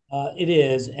it? It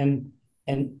is, and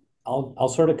I'll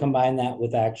sort of combine that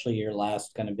with actually your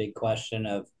last kind of big question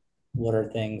of what are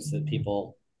things that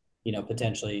people,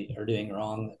 potentially are doing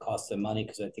wrong that cost them money,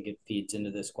 because I think it feeds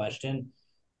into this question.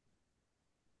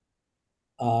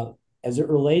 As it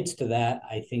relates to that,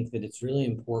 I think that it's really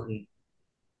important,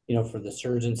 for the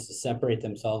surgeons to separate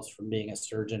themselves from being a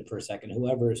surgeon for a second,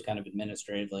 whoever is kind of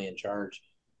administratively in charge,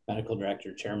 medical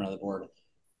director, chairman of the board,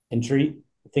 and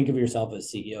think of yourself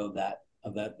as CEO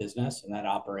of that business and that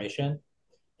operation,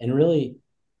 and really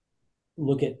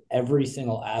look at every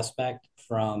single aspect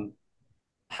from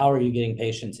how are you getting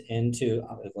patients into,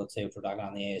 let's say if we're talking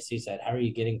on the ASC side, how are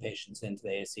you getting patients into the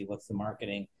ASC? What's the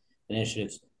marketing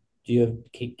initiatives? Do you have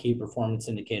key performance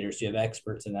indicators? Do you have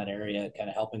experts in that area kind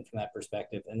of helping from that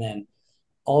perspective? And then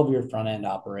all of your front end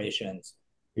operations,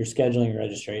 your scheduling, your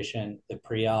registration, the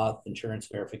pre-auth, insurance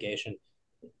verification,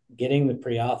 getting the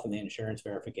pre-auth and the insurance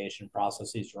verification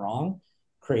processes wrong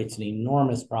creates an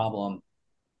enormous problem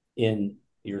in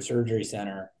your surgery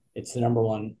center. It's the number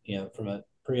one, from a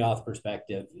pre-auth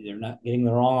perspective, they're not getting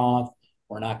the wrong auth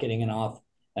or not getting an auth.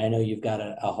 And I know you've got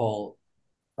a whole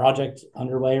project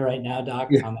underway right now, Doc,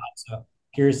 on that. So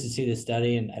curious to see the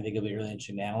study, and I think it'll be really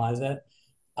interesting to analyze it.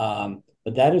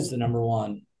 But that is the number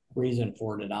one reason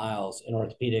for denials in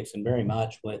orthopedics, and very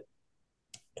much with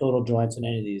total joints and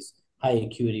any of these high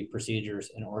acuity procedures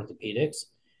in orthopedics.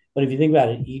 But if you think about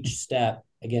it, each step,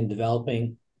 again,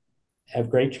 have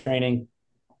great training,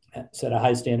 set a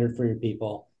high standard for your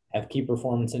people, have key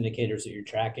performance indicators that you're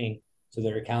tracking so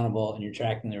they're accountable and you're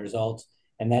tracking the results.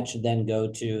 And that should then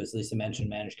go to, as Lisa mentioned,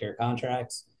 managed care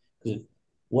contracts. Because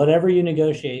whatever you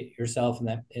negotiate yourself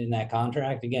in that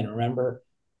contract, again, remember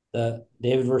the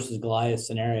David versus Goliath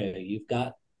scenario. You've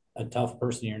got a tough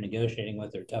person you're negotiating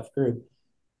with, or a tough group,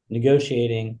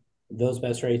 negotiating those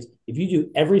best rates. If you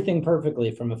do everything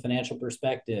perfectly from a financial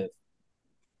perspective,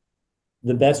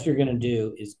 the best you're going to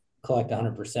do is collect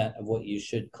 100% of what you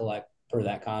should collect per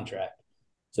that contract.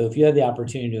 So if you had the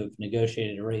opportunity to have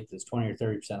negotiated a rate that's 20 or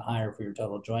 30% higher for your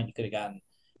total joint, you could have gotten,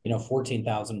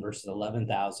 14,000 versus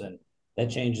 11,000. That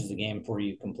changes the game for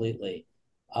you completely.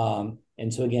 And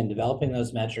so again, developing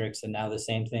those metrics, and now the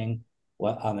same thing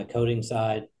on the coding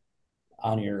side,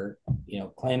 on your,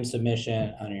 claim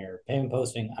submission, on your payment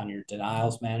posting, on your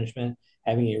denials management,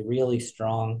 having a really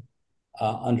strong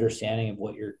understanding of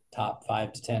what your top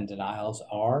 5 to 10 denials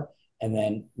are, and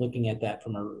then looking at that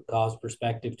from a root cause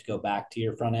perspective to go back to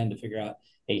your front end to figure out,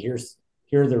 hey, here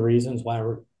are the reasons why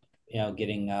we're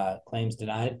getting claims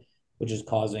denied, which is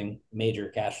causing major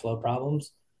cash flow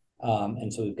problems,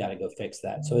 and so we've got to go fix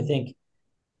that. So I think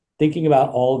thinking about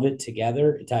all of it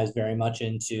together, it ties very much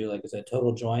into, like I said,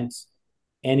 total joints,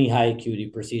 any high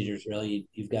acuity procedures. Really,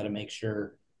 you've got to make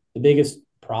sure the biggest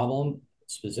problem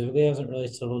specifically as it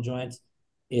relates to total joints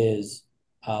is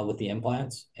with the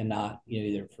implants, and not,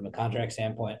 either from a contract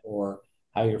standpoint or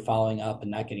how you're following up and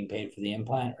not getting paid for the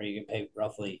implant, or you get paid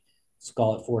roughly, let's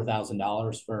call it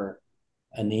 $4,000 for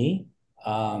a knee.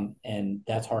 And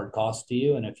that's hard cost to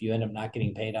you. And if you end up not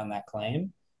getting paid on that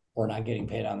claim or not getting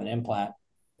paid on an implant,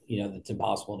 it's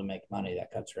impossible to make money.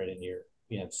 That cuts right into your,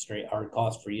 straight hard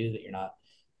cost for you that you're not,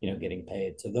 getting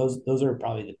paid. So those are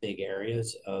probably the big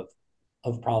areas of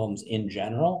problems in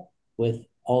general with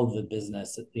all of the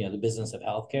business, the business of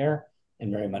healthcare,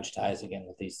 and very much ties again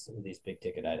with these big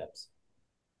ticket items.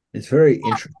 It's very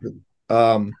interesting.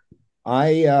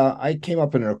 I came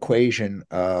up with an equation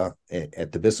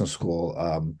at the business school.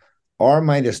 R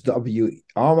minus C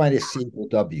equal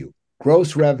W.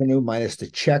 Gross revenue minus the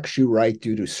checks you write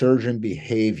due to surgeon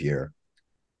behavior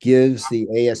gives the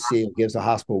ASC, gives the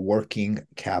hospital working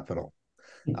capital.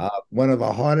 One of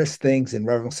the hardest things in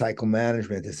revenue cycle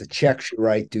management is the checks you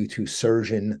write due to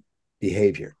surgeon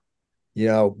behavior.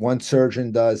 One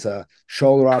surgeon does a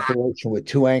shoulder operation with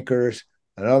 2 anchors.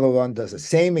 Another one does the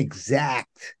same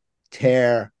exact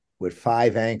tear with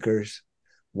 5 anchors.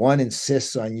 One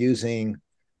insists on using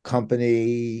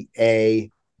company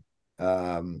A.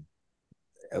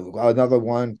 Another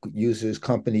one uses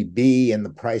company B, and the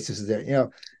prices there.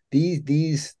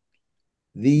 These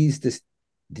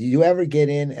do you ever get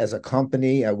in as a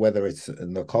company, whether it's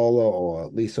Nicola or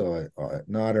Lisa or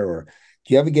Nader, or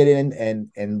do you ever get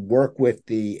in and work with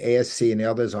the ASC and the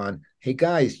others on, hey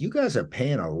guys, you guys are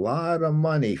paying a lot of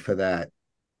money for that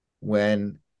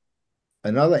when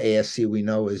another ASC we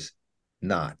know is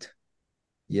not,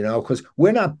 because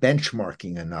we're not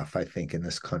benchmarking enough, I think, in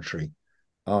this country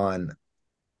on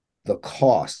the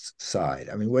cost side.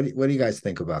 I mean, what do you guys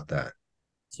think about that?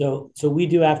 So we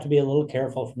do have to be a little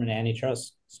careful from an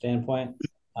antitrust standpoint.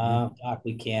 Doc,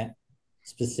 we can't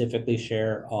specifically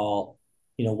share all,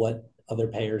 what other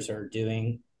payers are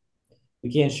doing.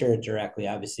 We can't share it directly.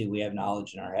 Obviously, we have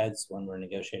knowledge in our heads when we're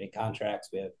negotiating contracts.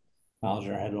 We have knowledge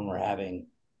in our head when we're having,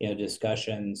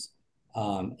 discussions.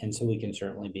 And so we can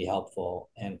certainly be helpful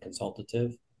and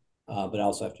consultative, but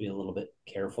also have to be a little bit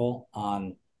careful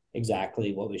on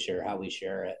exactly what we share, how we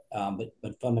share it.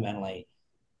 But fundamentally,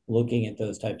 looking at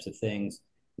those types of things.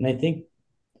 And I think,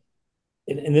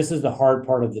 and this is the hard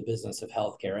part of the business of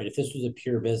healthcare, right? If this was a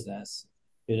pure business,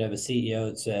 you'd have a CEO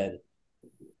that said,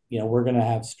 we're going to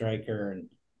have Stryker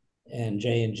and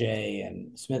J&J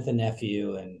and Smith and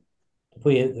Nephew, and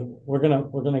we're going to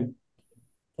put them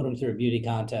through a beauty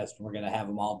contest, and we're going to have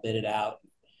them all bid it out.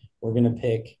 We're going to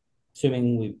pick,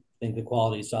 assuming we think the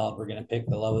quality is solid, we're going to pick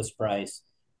the lowest price.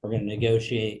 We're going to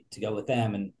negotiate to go with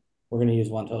them, and we're going to use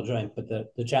one total joint. But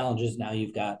the challenge is now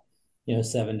you've got,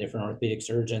 7 different orthopedic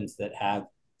surgeons that have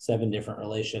 7 different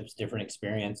relationships, different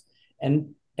experience,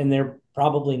 and they're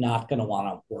probably not going to want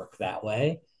to work that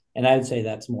way. And I would say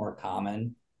that's more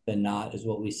common than not, is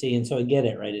what we see. And so I get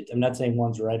it, right? I'm not saying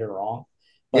one's right or wrong,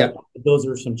 but those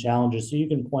are some challenges. So you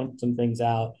can point some things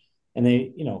out, and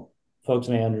they, folks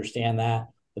may understand that,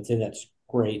 but say that's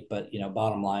great. But,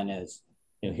 bottom line is,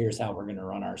 here's how we're going to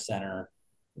run our center.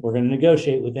 We're going to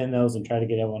negotiate within those and try to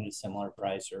get everyone a similar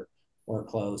price or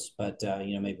close. But,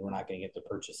 maybe we're not going to get the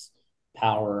purchase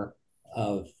power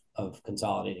of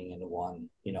consolidating into one,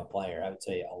 player. I would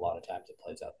say a lot of times it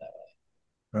plays out that way.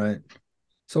 Right.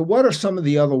 So what are some of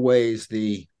the other ways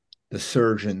the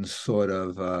surgeons sort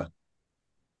of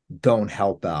don't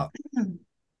help out?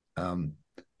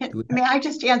 May I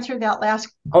just answer that last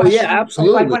question? Oh, yeah,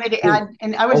 absolutely. I wanted to add,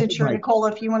 and I wasn't sure,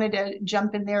 Nicola, if you wanted to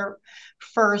jump in there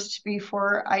first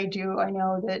before I do. I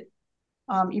know that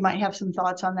you might have some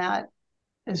thoughts on that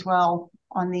as well,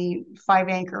 on the 5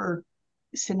 anchor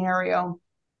scenario.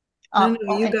 No,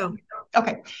 you go.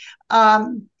 Okay.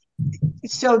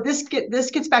 So this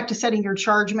gets back to setting your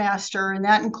charge master, and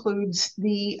that includes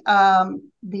the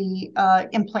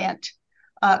implant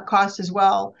cost as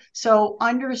well. So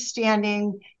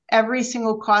understanding every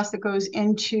single cost that goes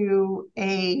into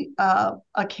a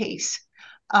case,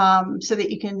 so that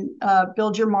you can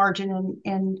build your margin.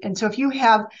 And so if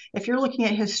you're looking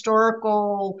at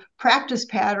historical practice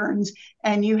patterns,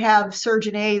 and you have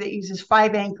surgeon A that uses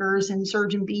 5 anchors and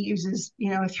surgeon B uses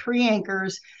 3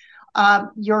 anchors,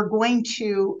 you're going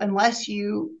to, unless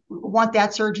you want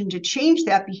that surgeon to change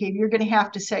that behavior, you're going to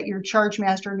have to set your charge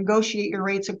master, negotiate your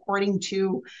rates according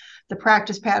to the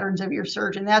practice patterns of your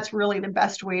surgeon. That's really the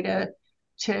best way to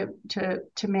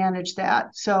manage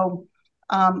that. So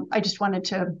I just wanted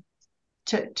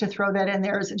to throw that in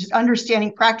there, is just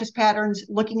understanding practice patterns,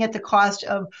 looking at the cost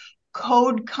of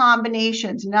code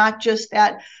combinations, not just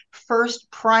that first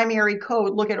primary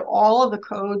code. Look at all of the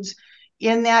codes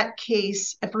in that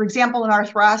case. For example, an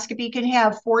arthroscopy can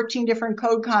have 14 different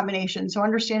code combinations. So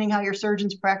understanding how your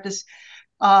surgeons practice,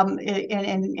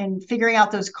 and figuring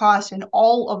out those costs and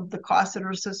all of the costs that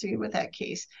are associated with that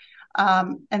case.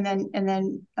 And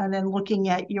then looking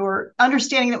at your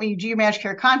understanding that when you do your managed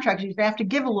care contracts, you're going to have to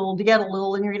give a little to get a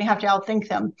little, and you're going to have to outthink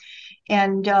them.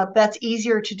 And that's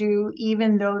easier to do,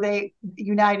 even though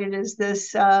United is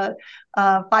this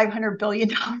 $500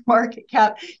 billion market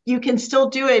cap. You can still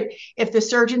do it if the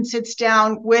surgeon sits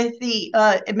down with the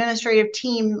administrative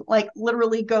team, like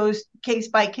literally goes case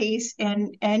by case,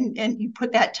 and you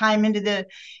put that time into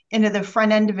the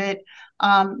front end of it.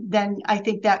 Then I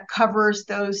think that covers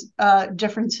those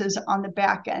differences on the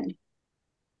back end.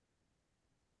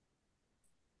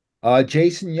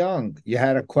 Jason Young, you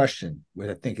had a question, which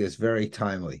I think is very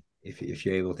timely. If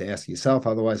you're able to ask yourself,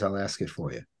 otherwise I'll ask it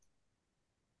for you.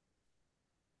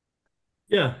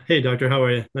 Yeah. Hey, doctor, how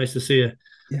are you? Nice to see you.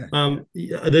 Yeah.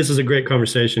 This is a great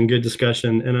conversation, good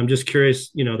discussion. And I'm just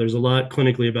curious, there's a lot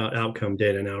clinically about outcome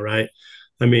data now, right?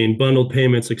 I mean, bundled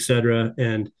payments, et cetera,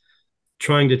 and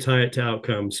trying to tie it to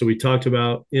outcomes. So we talked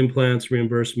about implants,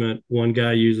 reimbursement. One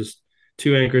guy uses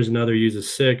 2 anchors, another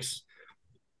uses 6.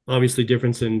 Obviously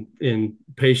difference in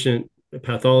patient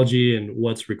pathology and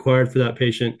what's required for that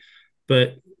patient.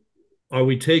 But are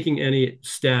we taking any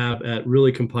stab at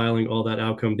really compiling all that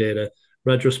outcome data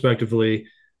retrospectively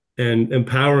and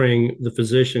empowering the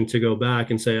physician to go back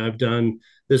and say, I've done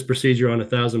this procedure on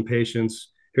 1,000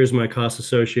 patients. Here's my costs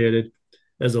associated,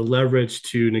 as a leverage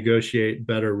to negotiate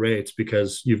better rates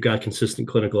because you've got consistent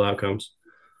clinical outcomes.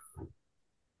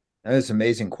 That is an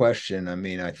amazing question. I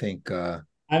mean, I think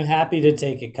I'm happy to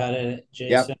take a cut at it,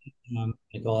 yep. Jason.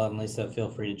 Nicola and Lisa, feel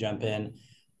free to jump in.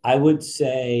 I would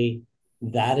say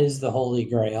that is the holy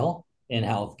grail in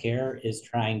healthcare, is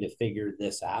trying to figure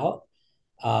this out.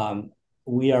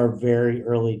 We are very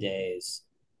early days.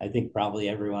 I think probably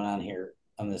everyone on here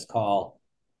on this call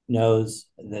knows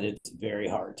that it's very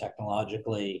hard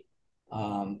technologically,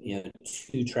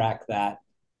 to track that.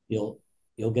 You'll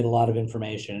get a lot of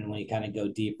information, and when you kind of go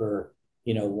deeper,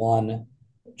 one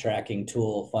tracking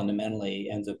tool fundamentally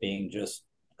ends up being just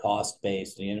cost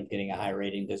based, and you end up getting a high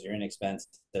rating because you're inexpensive.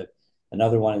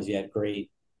 Another one is you had great,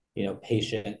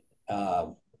 patient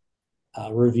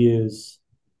reviews,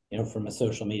 from a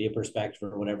social media perspective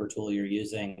or whatever tool you're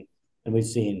using, and we've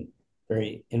seen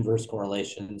very inverse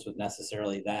correlations with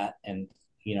necessarily that and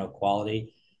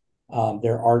quality.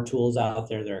 There are tools out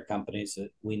there. There are companies that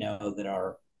we know that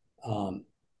are,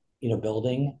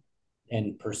 building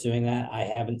and pursuing that. I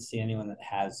haven't seen anyone that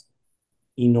has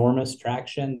enormous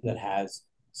traction, that has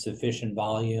sufficient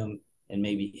volume and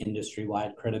maybe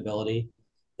industry-wide credibility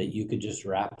that you could just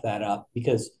wrap that up.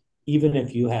 Because even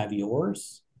if you have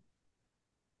yours,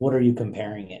 what are you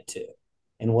comparing it to?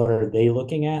 And what are they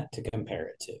looking at to compare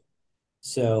it to?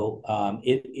 So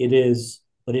it is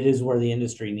where the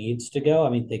industry needs to go. I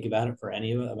mean, think about it for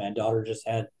any of it. My daughter just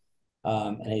had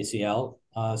an ACL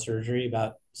surgery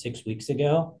about 6 weeks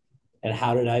ago. And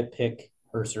how did I pick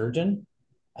her surgeon?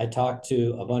 I talked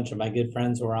to a bunch of my good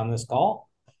friends who are on this call,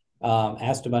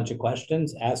 asked a bunch of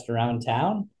questions, asked around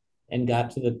town, and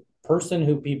got to the person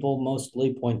who people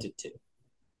mostly pointed to.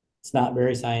 It's not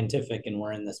very scientific, and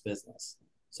we're in this business.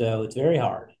 So it's very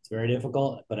hard. It's very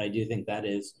difficult, but I do think that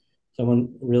is,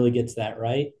 someone really gets that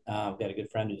right. I've got a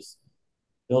good friend who's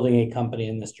building a company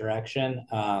in this direction.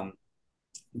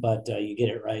 But you get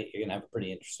it right, you're going to have a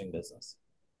pretty interesting business.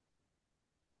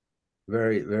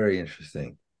 Very, very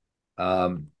interesting.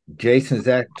 Jason, does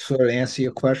that sort of answer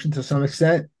your question to some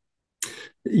extent?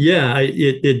 Yeah,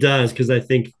 it does, because I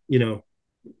think,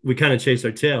 we kind of chase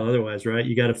our tail otherwise, right?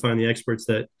 You got to find the experts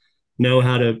that know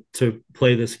how to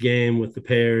play this game with the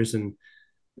payers and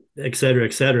et cetera,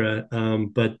 et cetera.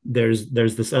 But there's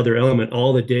this other element.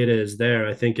 All the data is there.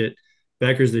 I think at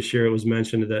Becker's this year, it was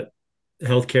mentioned that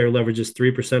healthcare leverages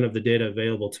 3% of the data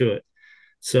available to it.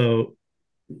 So,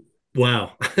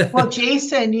 wow. Well,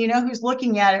 Jason, who's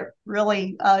looking at it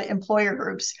really, employer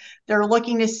groups. They're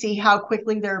looking to see how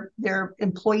quickly their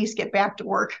employees get back to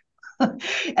work.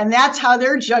 And that's how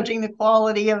they're judging the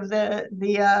quality of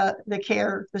the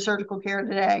care, the surgical care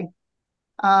today,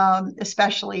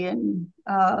 especially in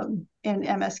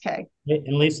MSK.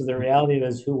 And Lisa, the reality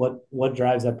is what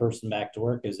drives that person back to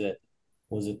work? Was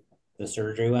it the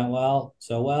surgery went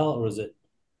so well, or was it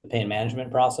the pain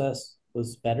management process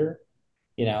was better?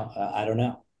 I don't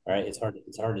know. Right? It's hard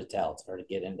to tell. It's hard to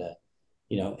get into,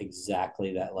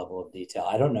 exactly that level of detail.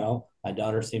 I don't know. My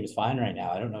daughter seems fine right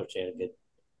now. I don't know if she had a good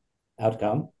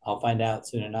outcome. I'll find out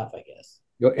soon enough, I guess.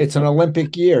 It's an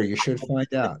Olympic year. You should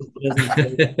find out. She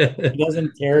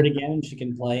doesn't tear it again. She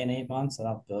can play in 8 months, and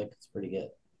I feel like it's pretty good.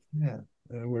 Yeah,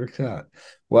 it works out.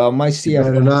 Well, my CFO You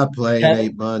better not play in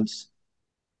 8 months.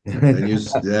 And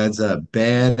that's a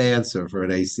bad answer for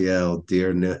an ACL,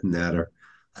 dear Nader.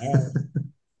 All right.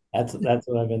 That's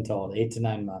what I've been told, 8 to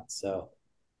 9 months. So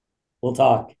we'll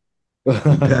talk. You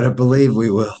better believe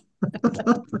we will.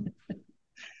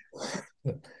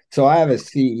 So I have a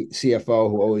CFO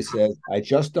who always says, I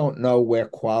just don't know where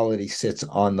quality sits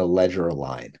on the ledger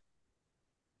line,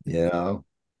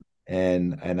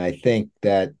 and I think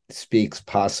that speaks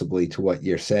possibly to what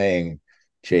you're saying,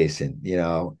 Jason.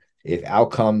 If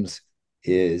outcomes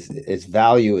is its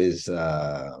value is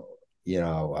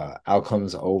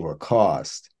outcomes over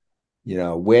cost,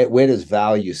 where does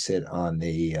value sit on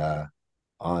the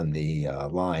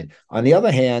line? On the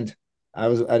other hand,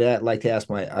 I'd like to ask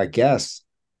our guests,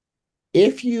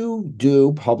 if you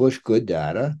do publish good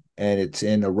data and it's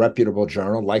in a reputable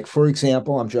journal, like, for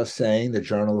example, I'm just saying the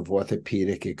Journal of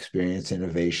Orthopedic Experience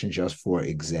Innovation, just for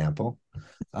example,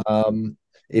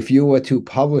 if you were to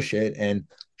publish it and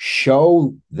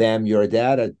show them your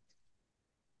data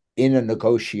in a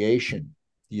negotiation,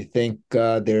 do you think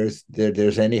there's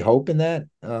any hope in that?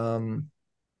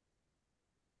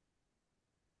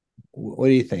 What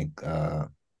do you think?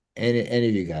 Any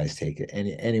of you guys take it?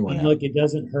 Anyone? Look, it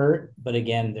doesn't hurt, but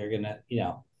again, they're gonna,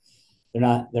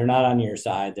 they're not on your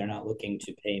side. They're not looking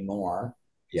to pay more.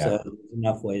 Yeah. So there's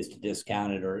enough ways to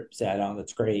discount it or say, I don't,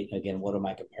 that's great. Again, what am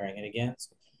I comparing it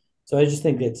against? So I just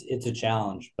think it's a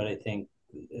challenge, but I think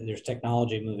there's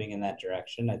technology moving in that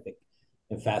direction. I think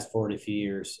and fast forward a few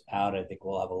years out, I think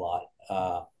we'll have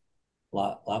a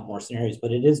lot more scenarios.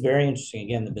 But it is very interesting.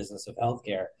 Again, the business of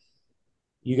healthcare.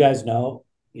 You guys know,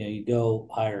 you go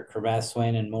hire Cravath,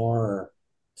 Swaine and Moore or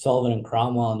Sullivan and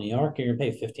Cromwell in New York, you're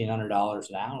gonna pay $1,500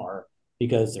 an hour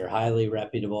because they're highly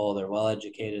reputable, they're well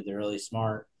educated, they're really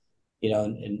smart.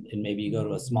 And maybe you go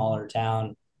to a smaller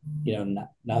town,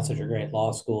 not such a great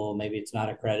law school, maybe it's not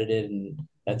accredited, and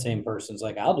that same person's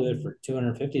like, I'll do it for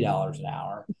 $250 an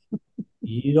hour.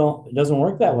 It doesn't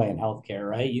work that way in healthcare,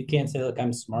 right? You can't say, look,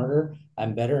 I'm smarter,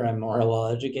 I'm better, I'm more well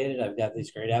educated, I've got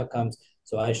these great outcomes,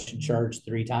 so I should charge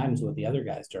 3 times what the other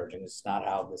guy's charging. It's not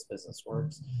how this business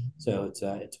works. So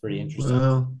it's pretty interesting.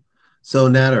 Well, so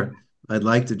Nader, I'd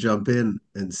like to jump in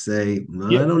and say,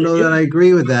 Yeah, I don't know that I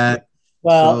agree with that.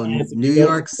 well, So if New you go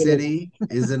York City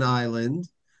is an island,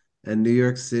 and New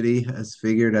York City has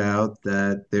figured out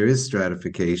that there is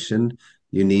stratification.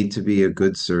 You need to be a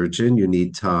good surgeon, you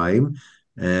need time,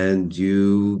 and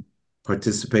you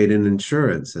participate in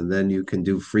insurance, and then you can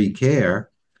do free care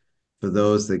for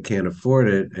those that can't afford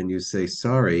it, and you say,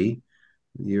 sorry,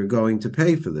 you're going to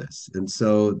pay for this. And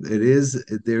so there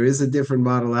is a different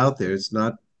model out there. It's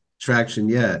not traction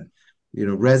yet.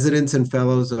 Residents and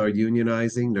fellows are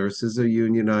unionizing, nurses are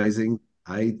unionizing.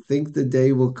 I think the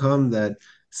day will come that,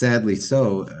 sadly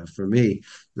so, for me,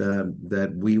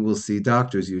 that we will see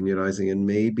doctors unionizing, and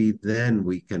maybe then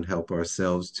we can help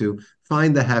ourselves to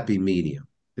find the happy medium.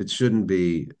 It shouldn't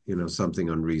be, something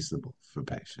unreasonable for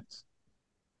patients.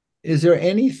 Is there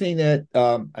anything that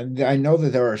I know that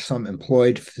there are some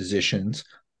employed physicians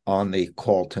on the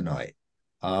call tonight?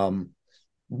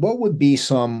 What would be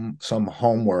some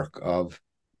homework of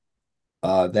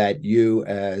that you,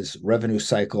 as revenue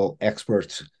cycle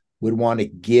experts, would want to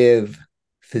give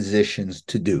physicians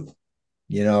to do?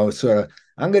 Sort of,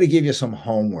 I'm going to give you some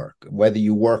homework, whether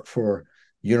you work for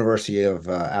University of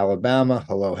Alabama,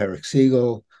 hello, Herrick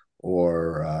Siegel,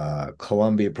 or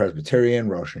Columbia Presbyterian,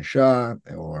 Roshan Shah,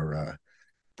 or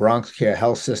Bronx Care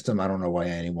Health System. I don't know why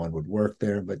anyone would work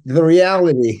there, but the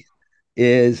reality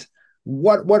is,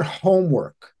 what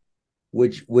homework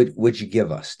would you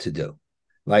give us to do?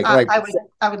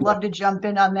 I would love to jump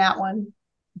in on that one.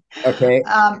 Okay.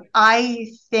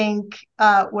 I think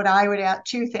what I would add,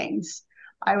 two things.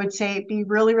 I would say be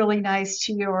really, really nice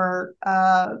to your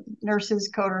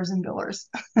nurses, coders, and billers,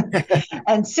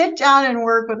 and sit down and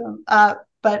work with them.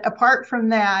 But apart from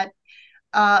that,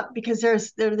 because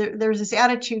there's this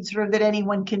attitude sort of that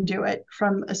anyone can do it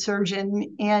from a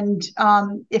surgeon, and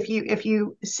if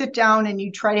you sit down and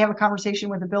you try to have a conversation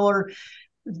with a biller,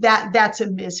 that's a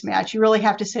mismatch. You really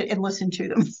have to sit and listen to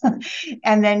them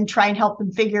and then try and help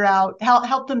them figure out,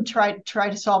 help them try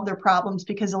to solve their problems,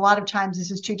 because a lot of times this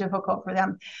is too difficult for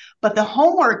them. But the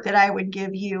homework that I would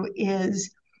give you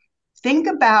is think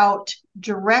about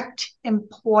direct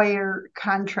employer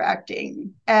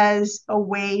contracting as a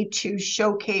way to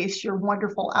showcase your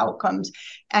wonderful outcomes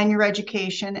and your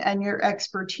education and your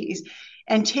expertise,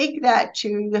 and take that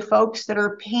to the folks that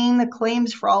are paying the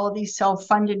claims for all of these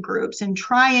self-funded groups and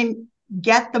try and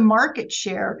get the market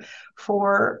share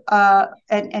for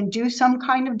and do some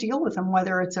kind of deal with them,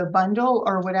 whether it's a bundle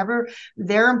or whatever.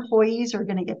 Their employees are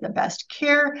going to get the best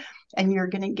care, and you're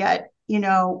going to get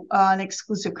an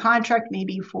exclusive contract,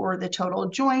 maybe for the total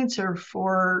joints or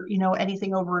for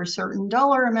anything over a certain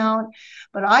dollar amount.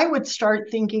 But I would start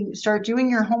doing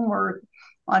your homework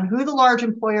on who the large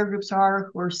employer groups are,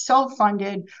 who are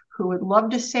self-funded, who would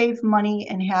love to save money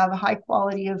and have a high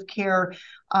quality of care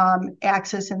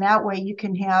access. And that way you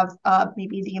can have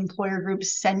maybe the employer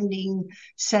groups sending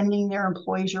their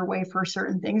employees your way for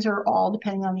certain things, or all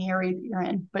depending on the area that you're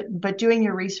in. But doing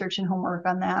your research and homework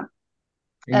on that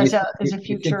as a future.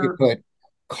 You think you could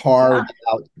carve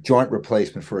out joint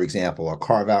replacement, for example, or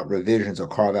carve out revisions, or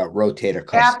carve out rotator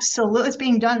cuffs? Absolutely, it's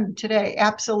being done today.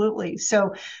 Absolutely.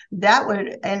 So that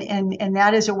would and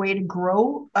that is a way to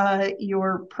grow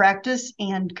your practice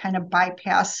and kind of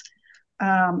bypass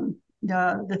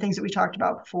the things that we talked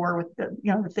about before with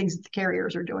the things that the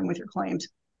carriers are doing with your claims.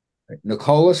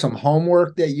 Nicola, some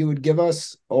homework that you would give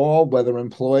us all, whether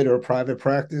employed or private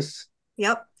practice?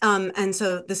 Yep. And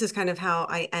so this is kind of how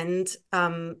I end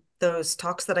those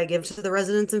talks that I give to the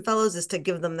residents and fellows, is to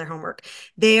give them their homework.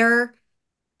 They're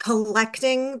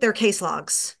collecting their case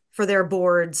logs for their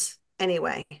boards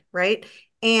anyway, right?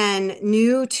 And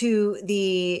new to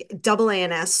the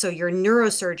AANS, so your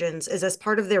neurosurgeons, is as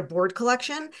part of their board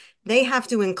collection, they have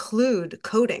to include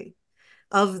coding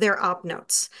of their op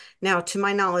notes. Now, to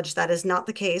my knowledge, that is not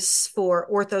the case for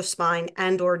ortho spine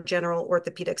and or general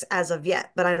orthopedics as of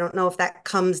yet, but I don't know if that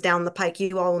comes down the pike.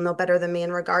 You all will know better than me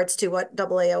in regards to what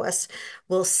AAOS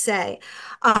will say.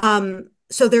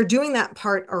 So they're doing that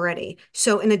part already.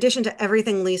 So in addition to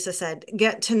everything Lisa said,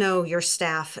 get to know your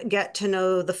staff, get to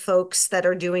know the folks that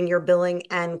are doing your billing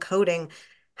and coding,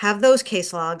 have those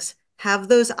case logs, have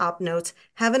those op notes,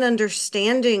 have an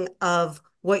understanding of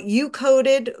what you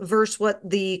coded versus what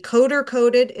the coder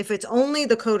coded. If it's only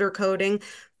the coder coding,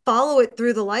 follow it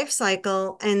through the life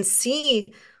cycle and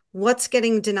see what's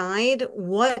getting denied,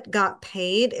 what got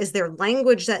paid, is there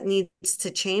language that needs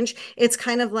to change? It's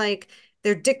kind of like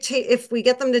if we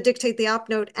get them to dictate the op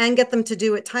note and get them to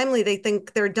do it timely, they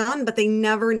think they're done, but they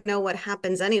never know what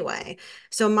happens anyway.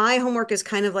 So my homework is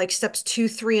kind of like steps 2,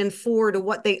 3, and 4 to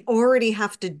what they already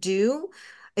have to do,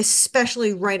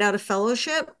 especially right out of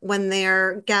fellowship when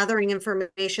they're gathering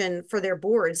information for their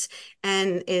boards,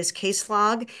 and is case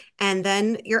log and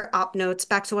then your op notes.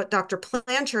 Back to what Dr.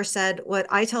 Plancher said, what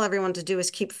I tell everyone to do is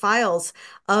keep files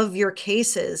of your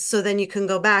cases. So then you can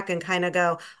go back and kind of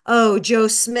go, oh, Joe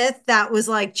Smith, that was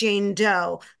like Jane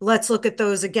Doe. Let's look at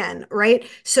those again, right?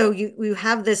 So you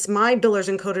have this, my billers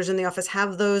and coders in the office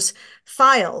have those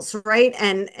files, right?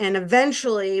 And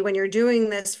eventually when you're doing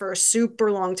this for a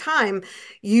super long time,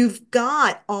 you've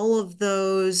got all of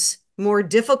those more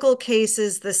difficult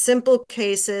cases, the simple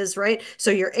cases, right? So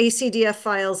your ACDF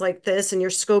files like this and your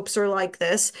scopes are like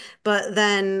this, but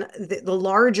then the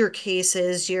larger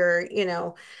cases, your,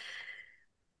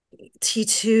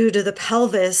 T2 to the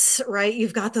pelvis, right?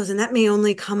 You've got those, and that may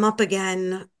only come up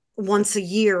again once a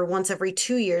year, once every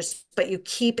 2 years, but you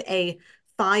keep a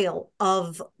file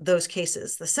of those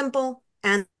cases, the simple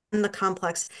and the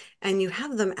complex, and you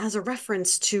have them as a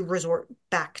reference to resort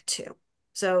back to.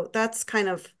 So that's kind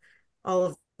of all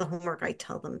of the homework I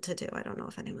tell them to do. I don't know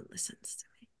if anyone listens to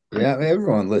me. Yeah,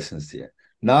 everyone listens to you.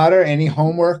 Nader, any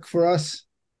homework for us?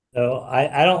 So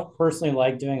I don't personally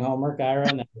like doing homework, Ira,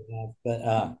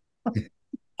 but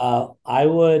I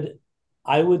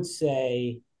would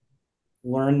say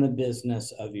learn the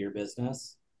business of your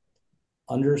business,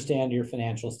 understand your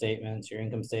financial statements, your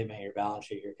income statement, your balance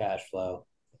sheet, your cash flow,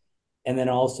 and then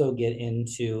also get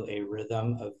into a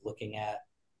rhythm of looking at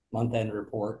month-end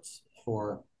reports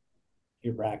for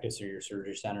your practice or your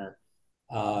surgery center,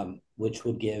 which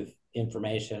would give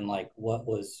information like what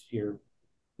was your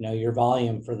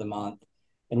volume for the month.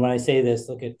 And when I say this,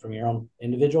 look at from your own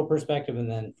individual perspective and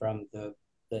then from the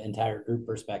entire group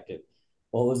perspective.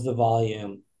 What was the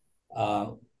volume?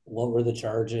 What were the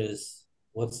charges?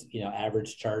 What's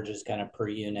average charges kind of per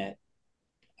unit?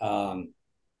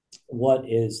 What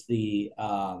is the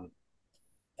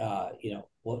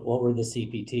what were the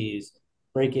CPTs?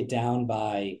 Break it down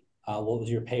by what was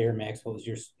your payer mix? What was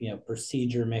your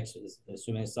procedure mix?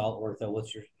 Assuming it's all ortho,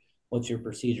 what's your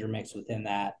procedure mix within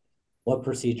that? What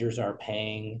procedures are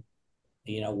paying?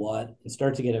 What, and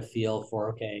start to get a feel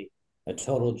for, okay, a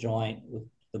total joint with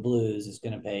the blues is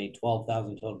going to pay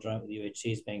 12,000, total joint with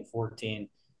UHC is paying 14.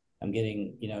 I'm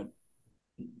getting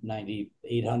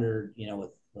 9,800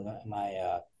 with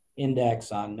my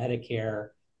index on Medicare,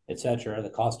 etc. The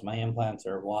cost of my implants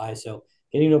are Y. So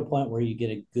getting to a point where you get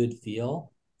a good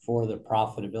feel for the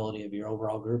profitability of your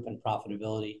overall group and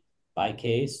profitability by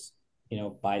case,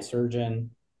 by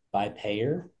surgeon, by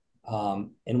payer. And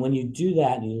when you do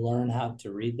that and you learn how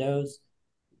to read those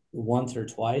once or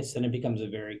twice, then it becomes a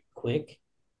very quick,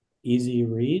 easy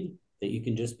read that you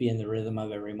can just be in the rhythm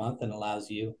of every month, and allows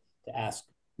you to ask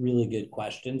really good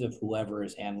questions of whoever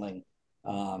is handling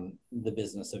the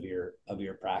business of your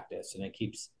practice. And it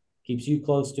keeps you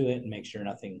close to it and make sure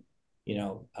nothing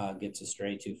gets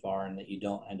astray too far, and that you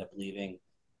don't end up leaving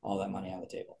all that money on the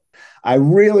table. I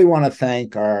really want to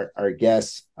thank our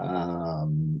guests,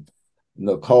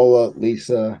 Nicola,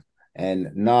 Lisa, and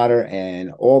Nader,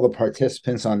 and all the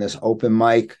participants on this open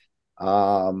mic.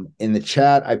 In the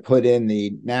chat, I put in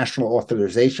the National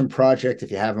Authorization Project.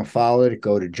 If you haven't followed it,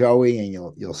 go to Joey and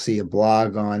you'll see a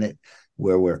blog on it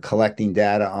where we're collecting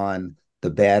data on the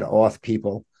bad auth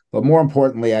people. But more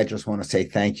importantly, I just want to say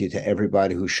thank you to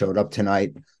everybody who showed up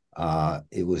tonight.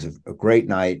 It was a great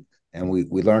night, and we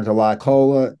learned a lot.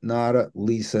 Nicola, Nader,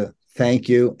 Lisa, thank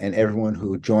you, and everyone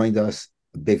who joined us,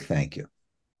 a big thank you.